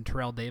apartment and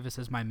Terrell Davis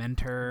is my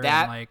mentor.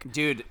 That and like,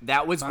 dude,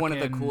 that was one of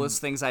the fucking- coolest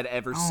things I'd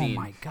ever Oh seen.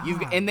 my God.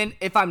 And then,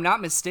 if I'm not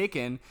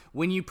mistaken,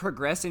 when you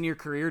progress in your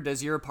career,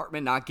 does your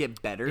apartment not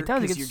get better it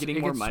does. because you're getting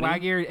it more gets money?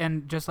 swaggier,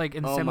 and just like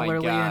Oh my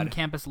similarly in God.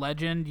 Campus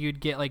Legend,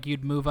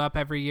 you'd move up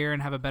every year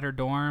and have a better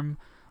dorm.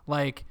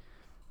 Like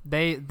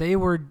they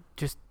were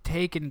just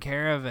taking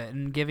care of it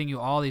and giving you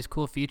all these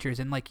cool features,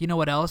 and like, you know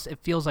what else, it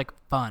feels like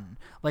fun.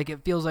 Like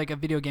it feels like a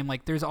video game.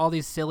 Like there's all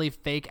these silly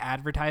fake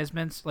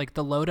advertisements, like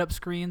the load up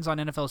screens on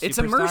NFL Superstar. It's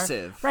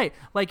immersive. Right,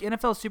 like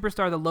NFL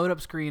Superstar, the load up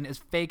screen is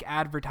fake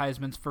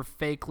advertisements for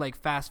fake like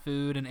fast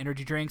food and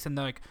energy drinks, and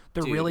they're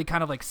Dude. really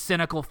kind of like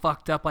cynical,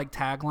 fucked up like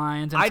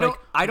taglines. And I it's don't. like,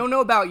 I don't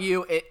know about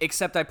you,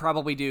 except I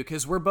probably do,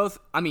 because we're both.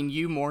 I mean,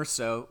 you more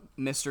so,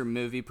 Mr.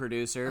 Movie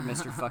Producer,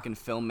 Mr. fucking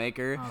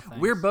Filmmaker. thanks.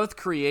 We're both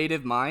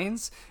creative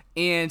minds,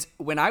 and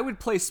when I would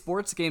play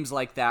sports games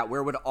like that,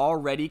 where it would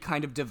already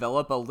kind of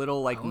develop a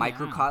little like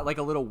like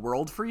a little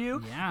world for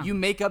you, Yeah. you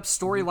make up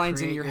storylines in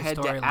create your your head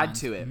to add storylines.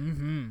 to it.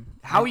 Mm-hmm.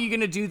 How are you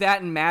gonna do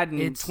that in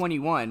Madden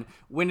 21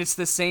 when it's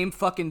the same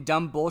fucking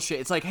dumb bullshit?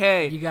 It's like,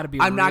 hey, You gotta be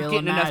I'm not real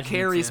getting enough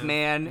carries,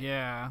 imaginative. man.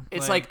 Yeah,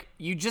 It's like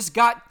you just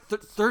got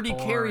 30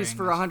 carries boring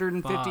for as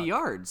 150 fuck.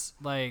 yards.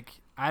 like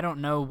I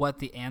don't know what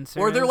the answer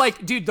Or they're is.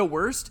 like, dude, the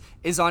worst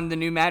is on the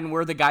new Madden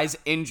where the guy's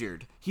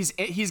injured. He's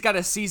got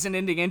a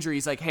season-ending injury.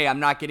 He's like, hey, I'm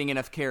not getting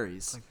enough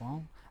carries.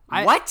 well,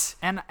 What?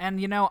 And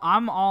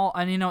I'm all,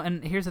 and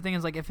and here's the thing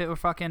is, like, if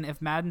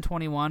Madden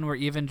 21 were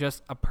even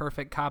just a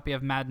perfect copy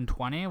of Madden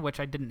 20, which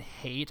I didn't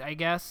hate, I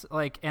guess,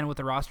 like, and with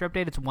the roster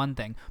update, it's one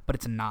thing, but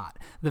it's not.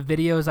 The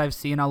videos I've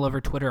seen all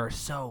over Twitter are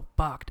so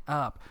fucked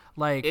up.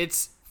 Like,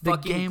 It's the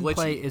fucking gameplay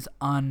glitchy. is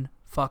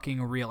unfucking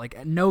real.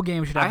 Like, no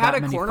game should have I had that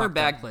a many fucked up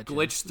cornerback glitches.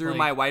 glitch through Like,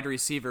 my wide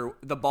receiver.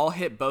 The ball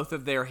hit both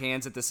of their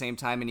hands at the same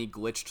time, and he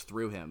glitched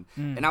through him.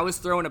 And I was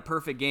throwing a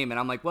perfect game, and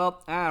I'm like,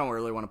 well, I don't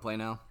really want to play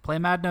now. Play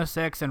Madden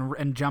 06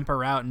 and jump a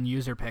route and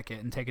user pick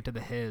it and take it to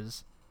the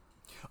his.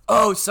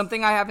 Oh,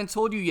 something I haven't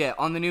told you yet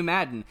on the new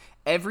Madden.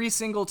 Every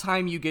single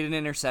time you get an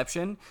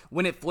interception,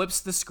 when it flips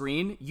the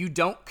screen, you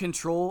don't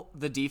control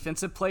the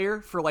defensive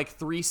player for like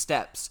 3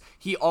 steps.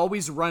 He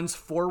always runs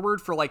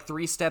forward for like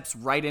 3 steps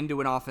right into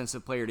an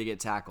offensive player to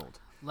get tackled.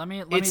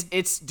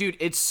 Dude,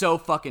 it's so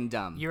fucking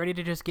dumb. You ready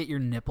to just get your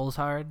nipples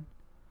hard?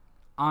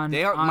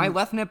 My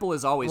left nipple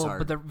is always well,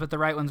 hard. but the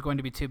right one's going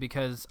to be too,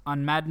 because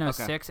on Madden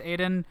 06,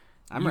 Aiden,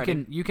 I'm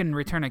ready. you can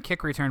return a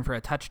kick return for a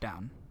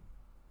touchdown.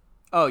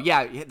 Oh,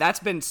 yeah, that's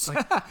been...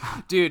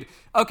 Dude,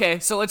 okay,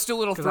 so let's do a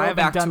little 'Cause I haven't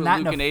throwback to done a that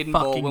Luke in and a Aiden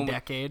Bowl. fucking When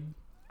decade.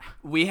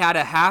 we had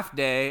a half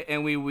day,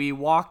 and we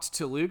walked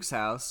to Luke's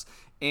house,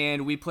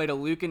 and we played a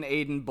Luke and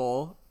Aiden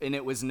bowl, and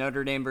it was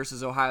Notre Dame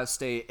versus Ohio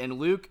State. And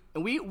Luke,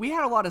 we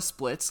had a lot of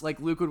splits. Like,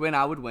 Luke would win,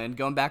 I would win,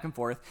 going back and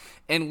forth.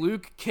 And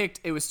Luke kicked,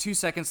 it was 2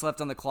 seconds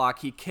left on the clock.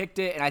 He kicked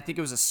it, and I think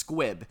it was a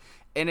squib.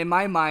 And in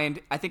my mind,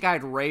 I think I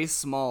had Ray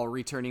Small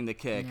returning the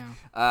kick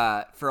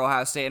for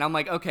Ohio State. And I'm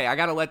like, okay, I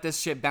got to let this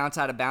shit bounce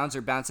out of bounds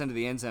or bounce into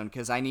the end zone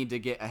because I need to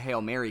get a Hail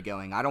Mary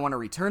going. I don't want to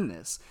return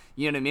this.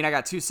 You know what I mean? I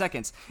got 2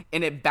 seconds.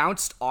 And it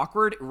bounced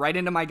awkward right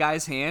into my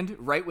guy's hand,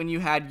 right when you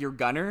had your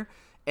gunner.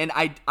 And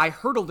I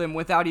hurdled him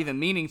without even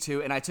meaning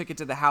to, and I took it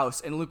to the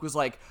house. And Luke was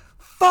like,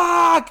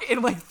 fuck!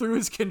 And, like, threw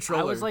his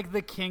controller. I was like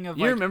the king of,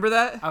 You remember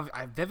that?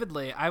 I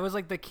vividly. I was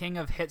like the king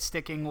of hit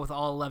sticking with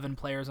all 11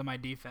 players on my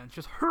defense.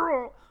 Just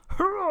hurl,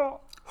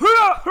 hurl,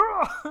 hurl,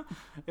 hurl.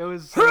 It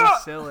was so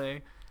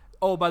silly.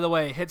 Oh, by the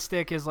way, hit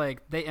stick is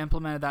like, they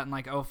implemented that in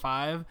like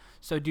 05.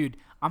 So, dude,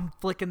 I'm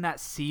flicking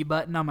that C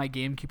button on my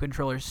GameCube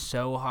controller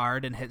so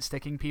hard and hit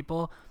sticking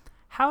people.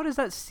 How does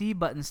that C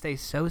button stay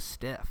so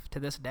stiff to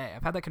this day?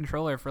 I've had that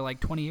controller for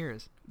like 20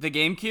 years. The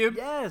GameCube?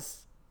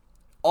 Yes.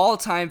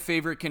 All-time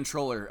favorite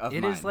controller of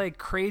mine. It is like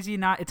crazy.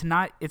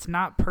 It's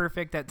not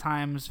perfect at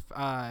times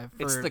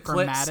It's the for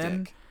clip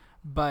Madden, stick.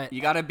 but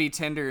You got to be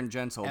tender and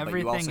gentle, but you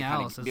also everything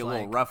kind else of is be a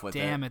little like, rough with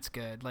damn, it. it's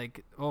good.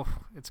 Like, oh,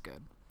 it's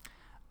good.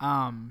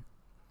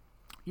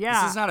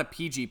 Yeah. This is not a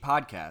PG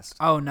podcast.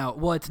 Oh no,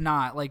 well it's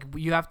not. Like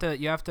you have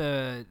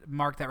to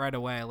mark that right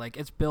away. Like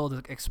it's billed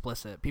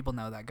explicit. People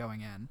know that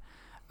going in.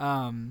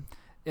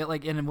 It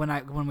like and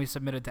when we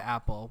submitted to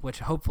Apple, which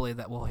hopefully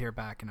that we'll hear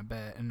back in a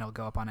bit and it'll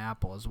go up on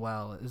Apple as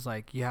well, is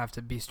like you have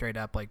to be straight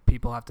up, like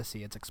people have to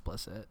see it's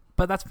explicit.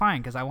 But that's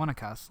fine because I want to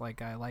cuss.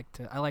 Like I like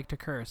to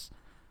curse.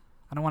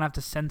 I don't want to have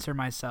to censor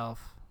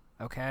myself.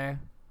 Okay.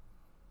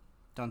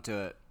 Don't do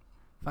it.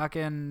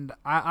 Fucking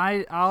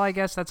I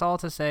guess that's all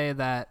to say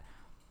that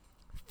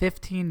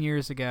 15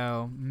 years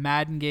ago,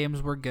 Madden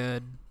games were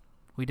good.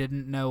 We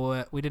didn't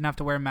have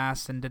to wear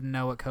masks and didn't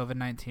know what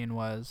COVID-19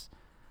 was.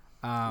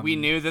 We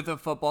knew that the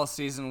football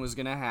season was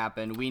going to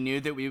happen. We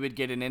knew that we would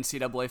get an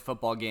NCAA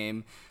football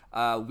game.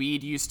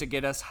 Weed used to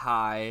get us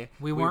high.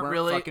 We weren't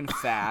really fucking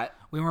fat.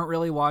 We weren't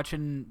really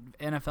watching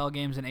NFL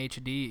games in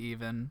HD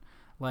even.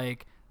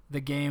 Like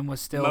the game was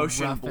still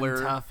Motion rough blur.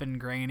 and tough and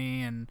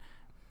grainy and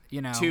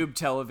Tube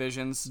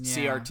televisions,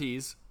 Yeah.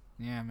 CRTs.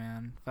 Yeah,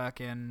 man.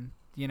 Fucking,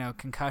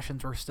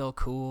 concussions were still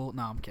cool.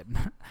 No, I'm kidding.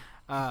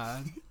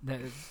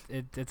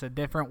 It's a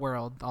different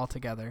world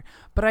altogether.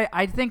 But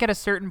I think at a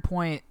certain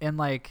point in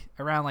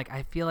around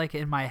I feel like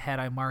in my head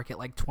I mark it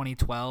like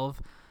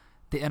 2012,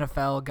 the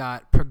NFL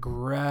got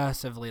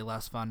progressively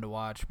less fun to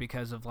watch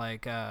because of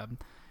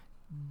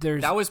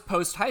That was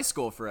post high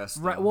school for us.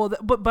 Though. Right. Well,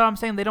 but I'm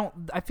saying they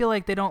don't. I feel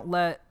like they don't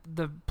let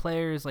the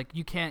players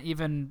you can't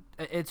even.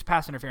 It's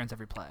pass interference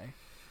every play.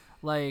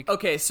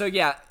 Okay, so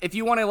yeah, if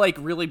you want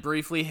to really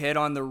briefly hit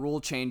on the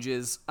rule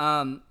changes,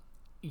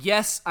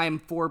 yes, I'm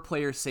for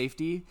player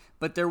safety,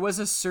 but there was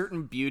a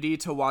certain beauty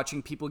to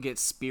watching people get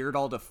speared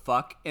all to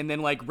fuck, and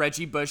then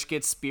Reggie Bush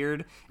gets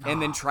speared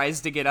and then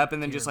tries to get up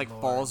and then just Lord.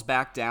 falls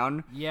back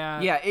down. Yeah.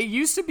 Yeah, it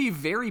used to be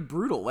very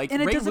brutal. And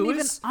Ray it doesn't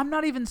Lewis, even. I'm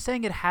not even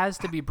saying it has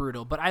to be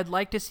brutal, but I'd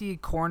like to see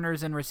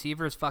corners and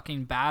receivers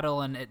fucking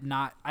battle and it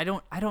not. I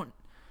don't.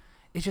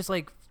 It's just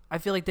I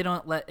feel like they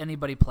don't let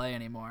anybody play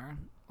anymore.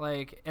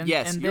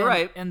 Yes, and you're then,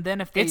 right. And then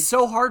if they, it's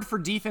so hard for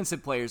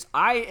defensive players.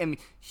 I am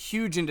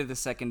huge into the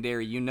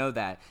secondary. You know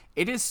that.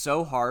 It is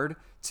so hard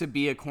to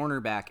be a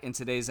cornerback in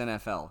today's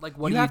NFL.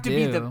 What you do have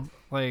you to do?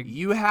 be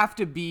you have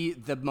to be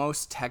the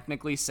most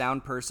technically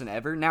sound person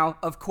ever. Now,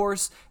 of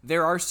course,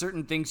 there are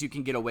certain things you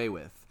can get away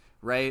with,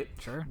 right?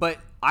 Sure. But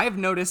I've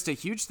noticed a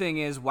huge thing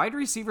is wide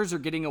receivers are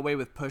getting away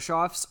with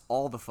push-offs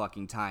all the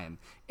fucking time.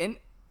 And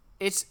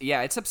it's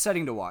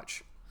upsetting to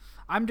watch.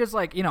 I'm just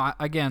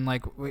again,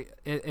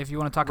 if you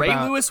want to talk Ray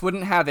about Lewis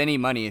wouldn't have any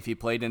money if he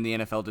played in the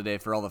NFL today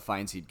for all the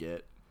fines he'd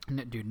get.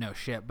 Dude, no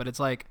shit. But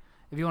it's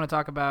if you want to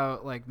talk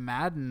about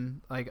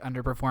Madden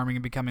underperforming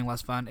and becoming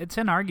less fun, it's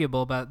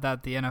inarguable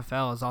that the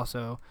NFL has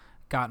also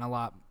gotten a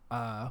lot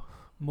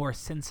more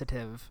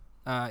sensitive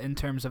in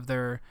terms of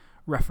their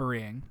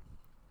refereeing.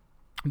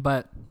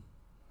 But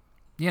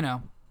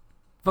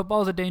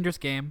football is a dangerous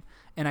game,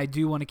 and I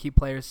do want to keep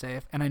players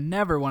safe, and I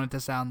never want it to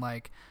sound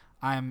like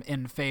I'm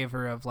in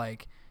favor of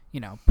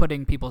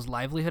putting people's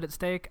livelihood at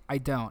stake. I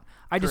don't.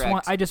 I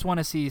just want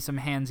to see some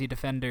handsy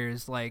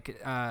defenders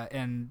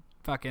and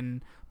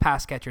fucking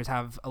pass catchers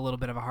have a little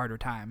bit of a harder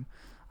time.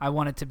 I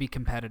want it to be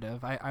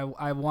competitive.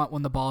 I want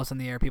when the ball is in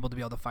the air, people to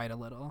be able to fight a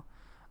little.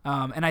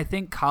 And I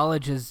think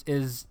college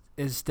is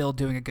still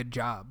doing a good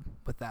job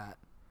with that.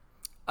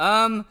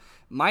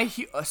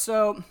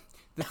 So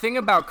the thing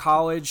about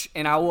college,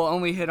 and I will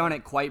only hit on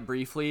it quite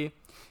briefly,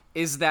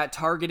 is that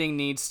targeting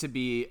needs to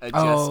be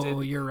adjusted.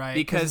 Oh, you're right.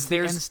 Because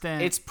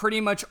it's pretty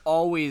much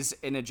always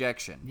an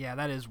ejection. Yeah,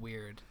 that is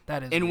weird.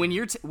 That is. And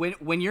weird.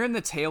 when you're in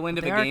the tail end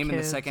of a game in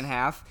the second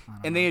half,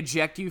 and they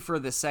eject you for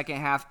the second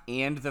half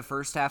and the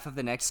first half of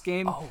the next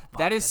game,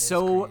 that is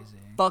so crazy.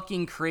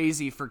 fucking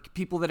crazy for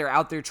people that are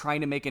out there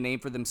trying to make a name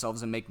for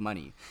themselves and make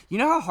money. You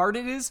know how hard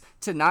it is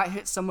to not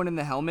hit someone in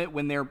the helmet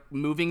when they're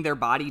moving their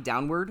body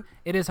downward?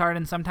 It is hard,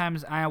 and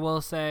sometimes I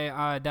will say,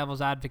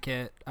 devil's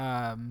advocate.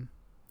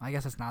 I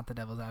guess it's not the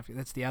devil's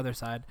advocate. It's the other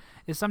side.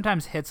 Is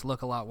sometimes hits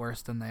look a lot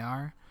worse than they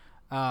are.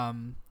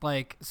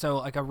 Like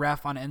a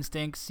ref on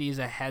instinct sees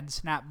a head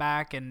snap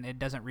back and it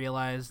doesn't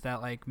realize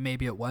that like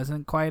maybe it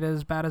wasn't quite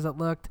as bad as it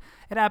looked.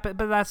 It happened,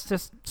 but that's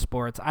just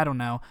sports. I don't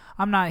know.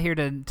 I'm not here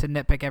to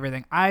nitpick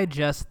everything. I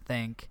just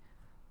think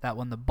that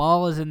when the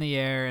ball is in the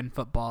air in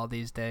football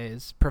these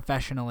days,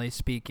 professionally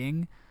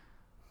speaking,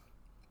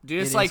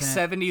 dude, it's like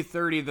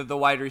 70-30 that the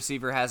wide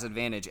receiver has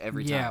advantage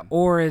every time. Yeah,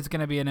 or it's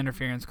going to be an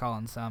interference call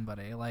on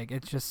somebody. Like,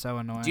 it's just so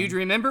annoying. Dude,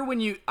 remember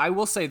when I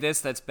will say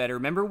this, that's better.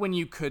 Remember when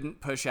you couldn't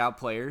push out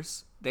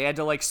players? They had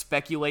to, like,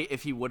 speculate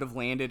if he would have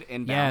landed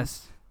inbounds?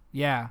 Yes.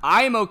 Yeah.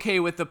 I am okay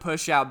with the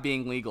push out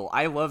being legal.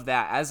 I love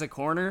that. As a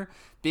corner,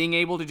 being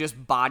able to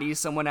just body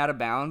someone out of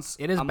bounds.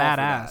 It is I'm all for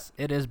that. badass.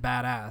 It is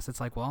badass. It's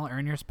like, well,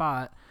 earn your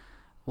spot.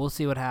 We'll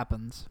see what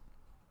happens.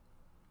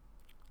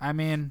 I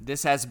mean,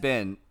 this has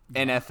been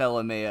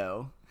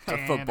NFLMAO,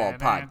 a football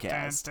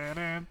podcast.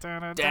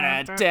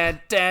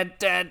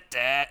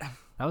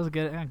 That was a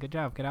good. Yeah, good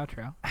job. Good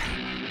outro.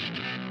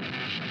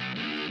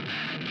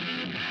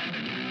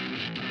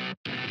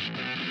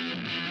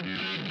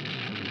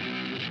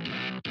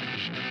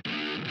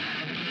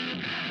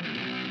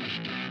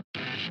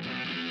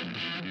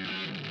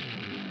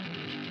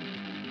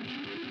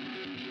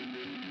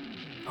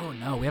 Oh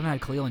no, we haven't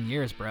had Khalil in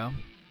years, bro.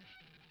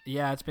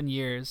 Yeah, it's been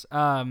years.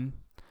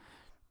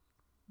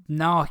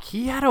 No,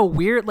 he had a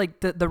weird, like,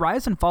 the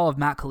rise and fall of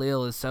Matt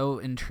Khalil is so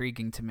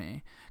intriguing to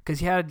me because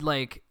he had,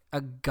 like, a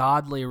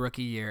godly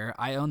rookie year.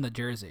 I own the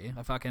jersey.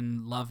 I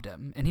fucking loved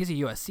him. And he's a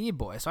USC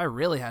boy, so I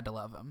really had to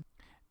love him.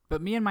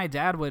 But me and my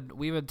dad would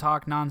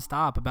talk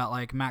nonstop about,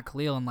 like, Matt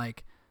Khalil and,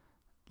 like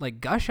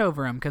gush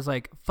over him because,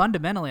 like,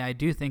 fundamentally, I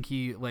do think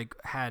he, like,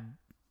 had,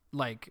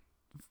 like,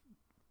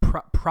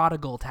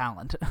 prodigal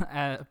talent,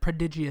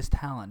 prodigious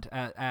talent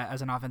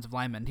as an offensive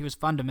lineman. He was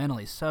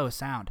fundamentally so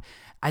sound.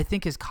 I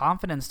think his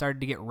confidence started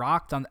to get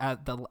rocked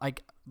at the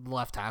like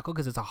left tackle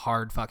because it's a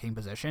hard fucking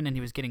position, and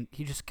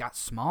he just got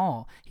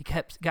small. He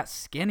got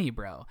skinny,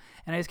 bro.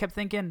 And I just kept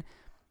thinking,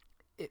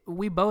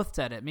 we both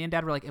said it. Me and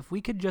Dad were like, if we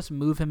could just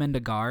move him into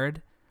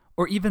guard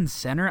or even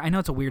center. I know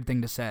it's a weird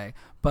thing to say,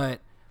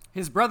 but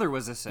his brother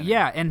was a center.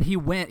 Yeah, and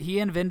he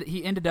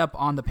ended up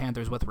on the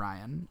Panthers with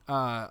Ryan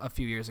a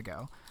few years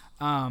ago.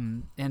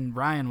 And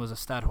Ryan was a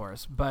stud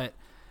horse, but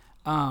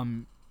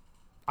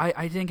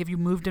I think if you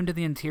moved him to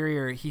the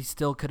interior, he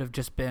still could have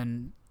just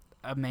been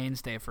a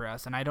mainstay for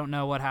us. And I don't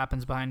know what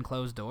happens behind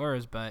closed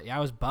doors, but yeah,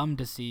 I was bummed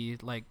to see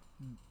like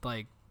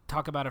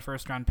talk about a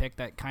first round pick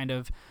that kind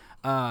of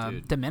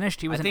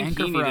diminished. He was an anchor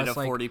for us. I think he needed a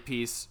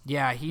 40-piece.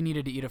 Yeah, he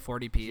needed to eat a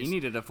 40-piece. He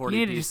needed a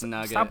 40-piece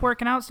nugget. Stop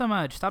working out so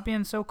much. Stop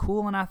being so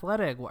cool and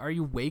athletic. Are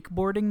you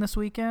wakeboarding this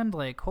weekend?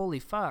 Like, holy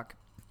fuck.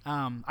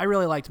 I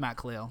really liked Matt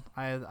Khalil.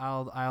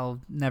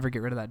 I'll never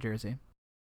get rid of that jersey.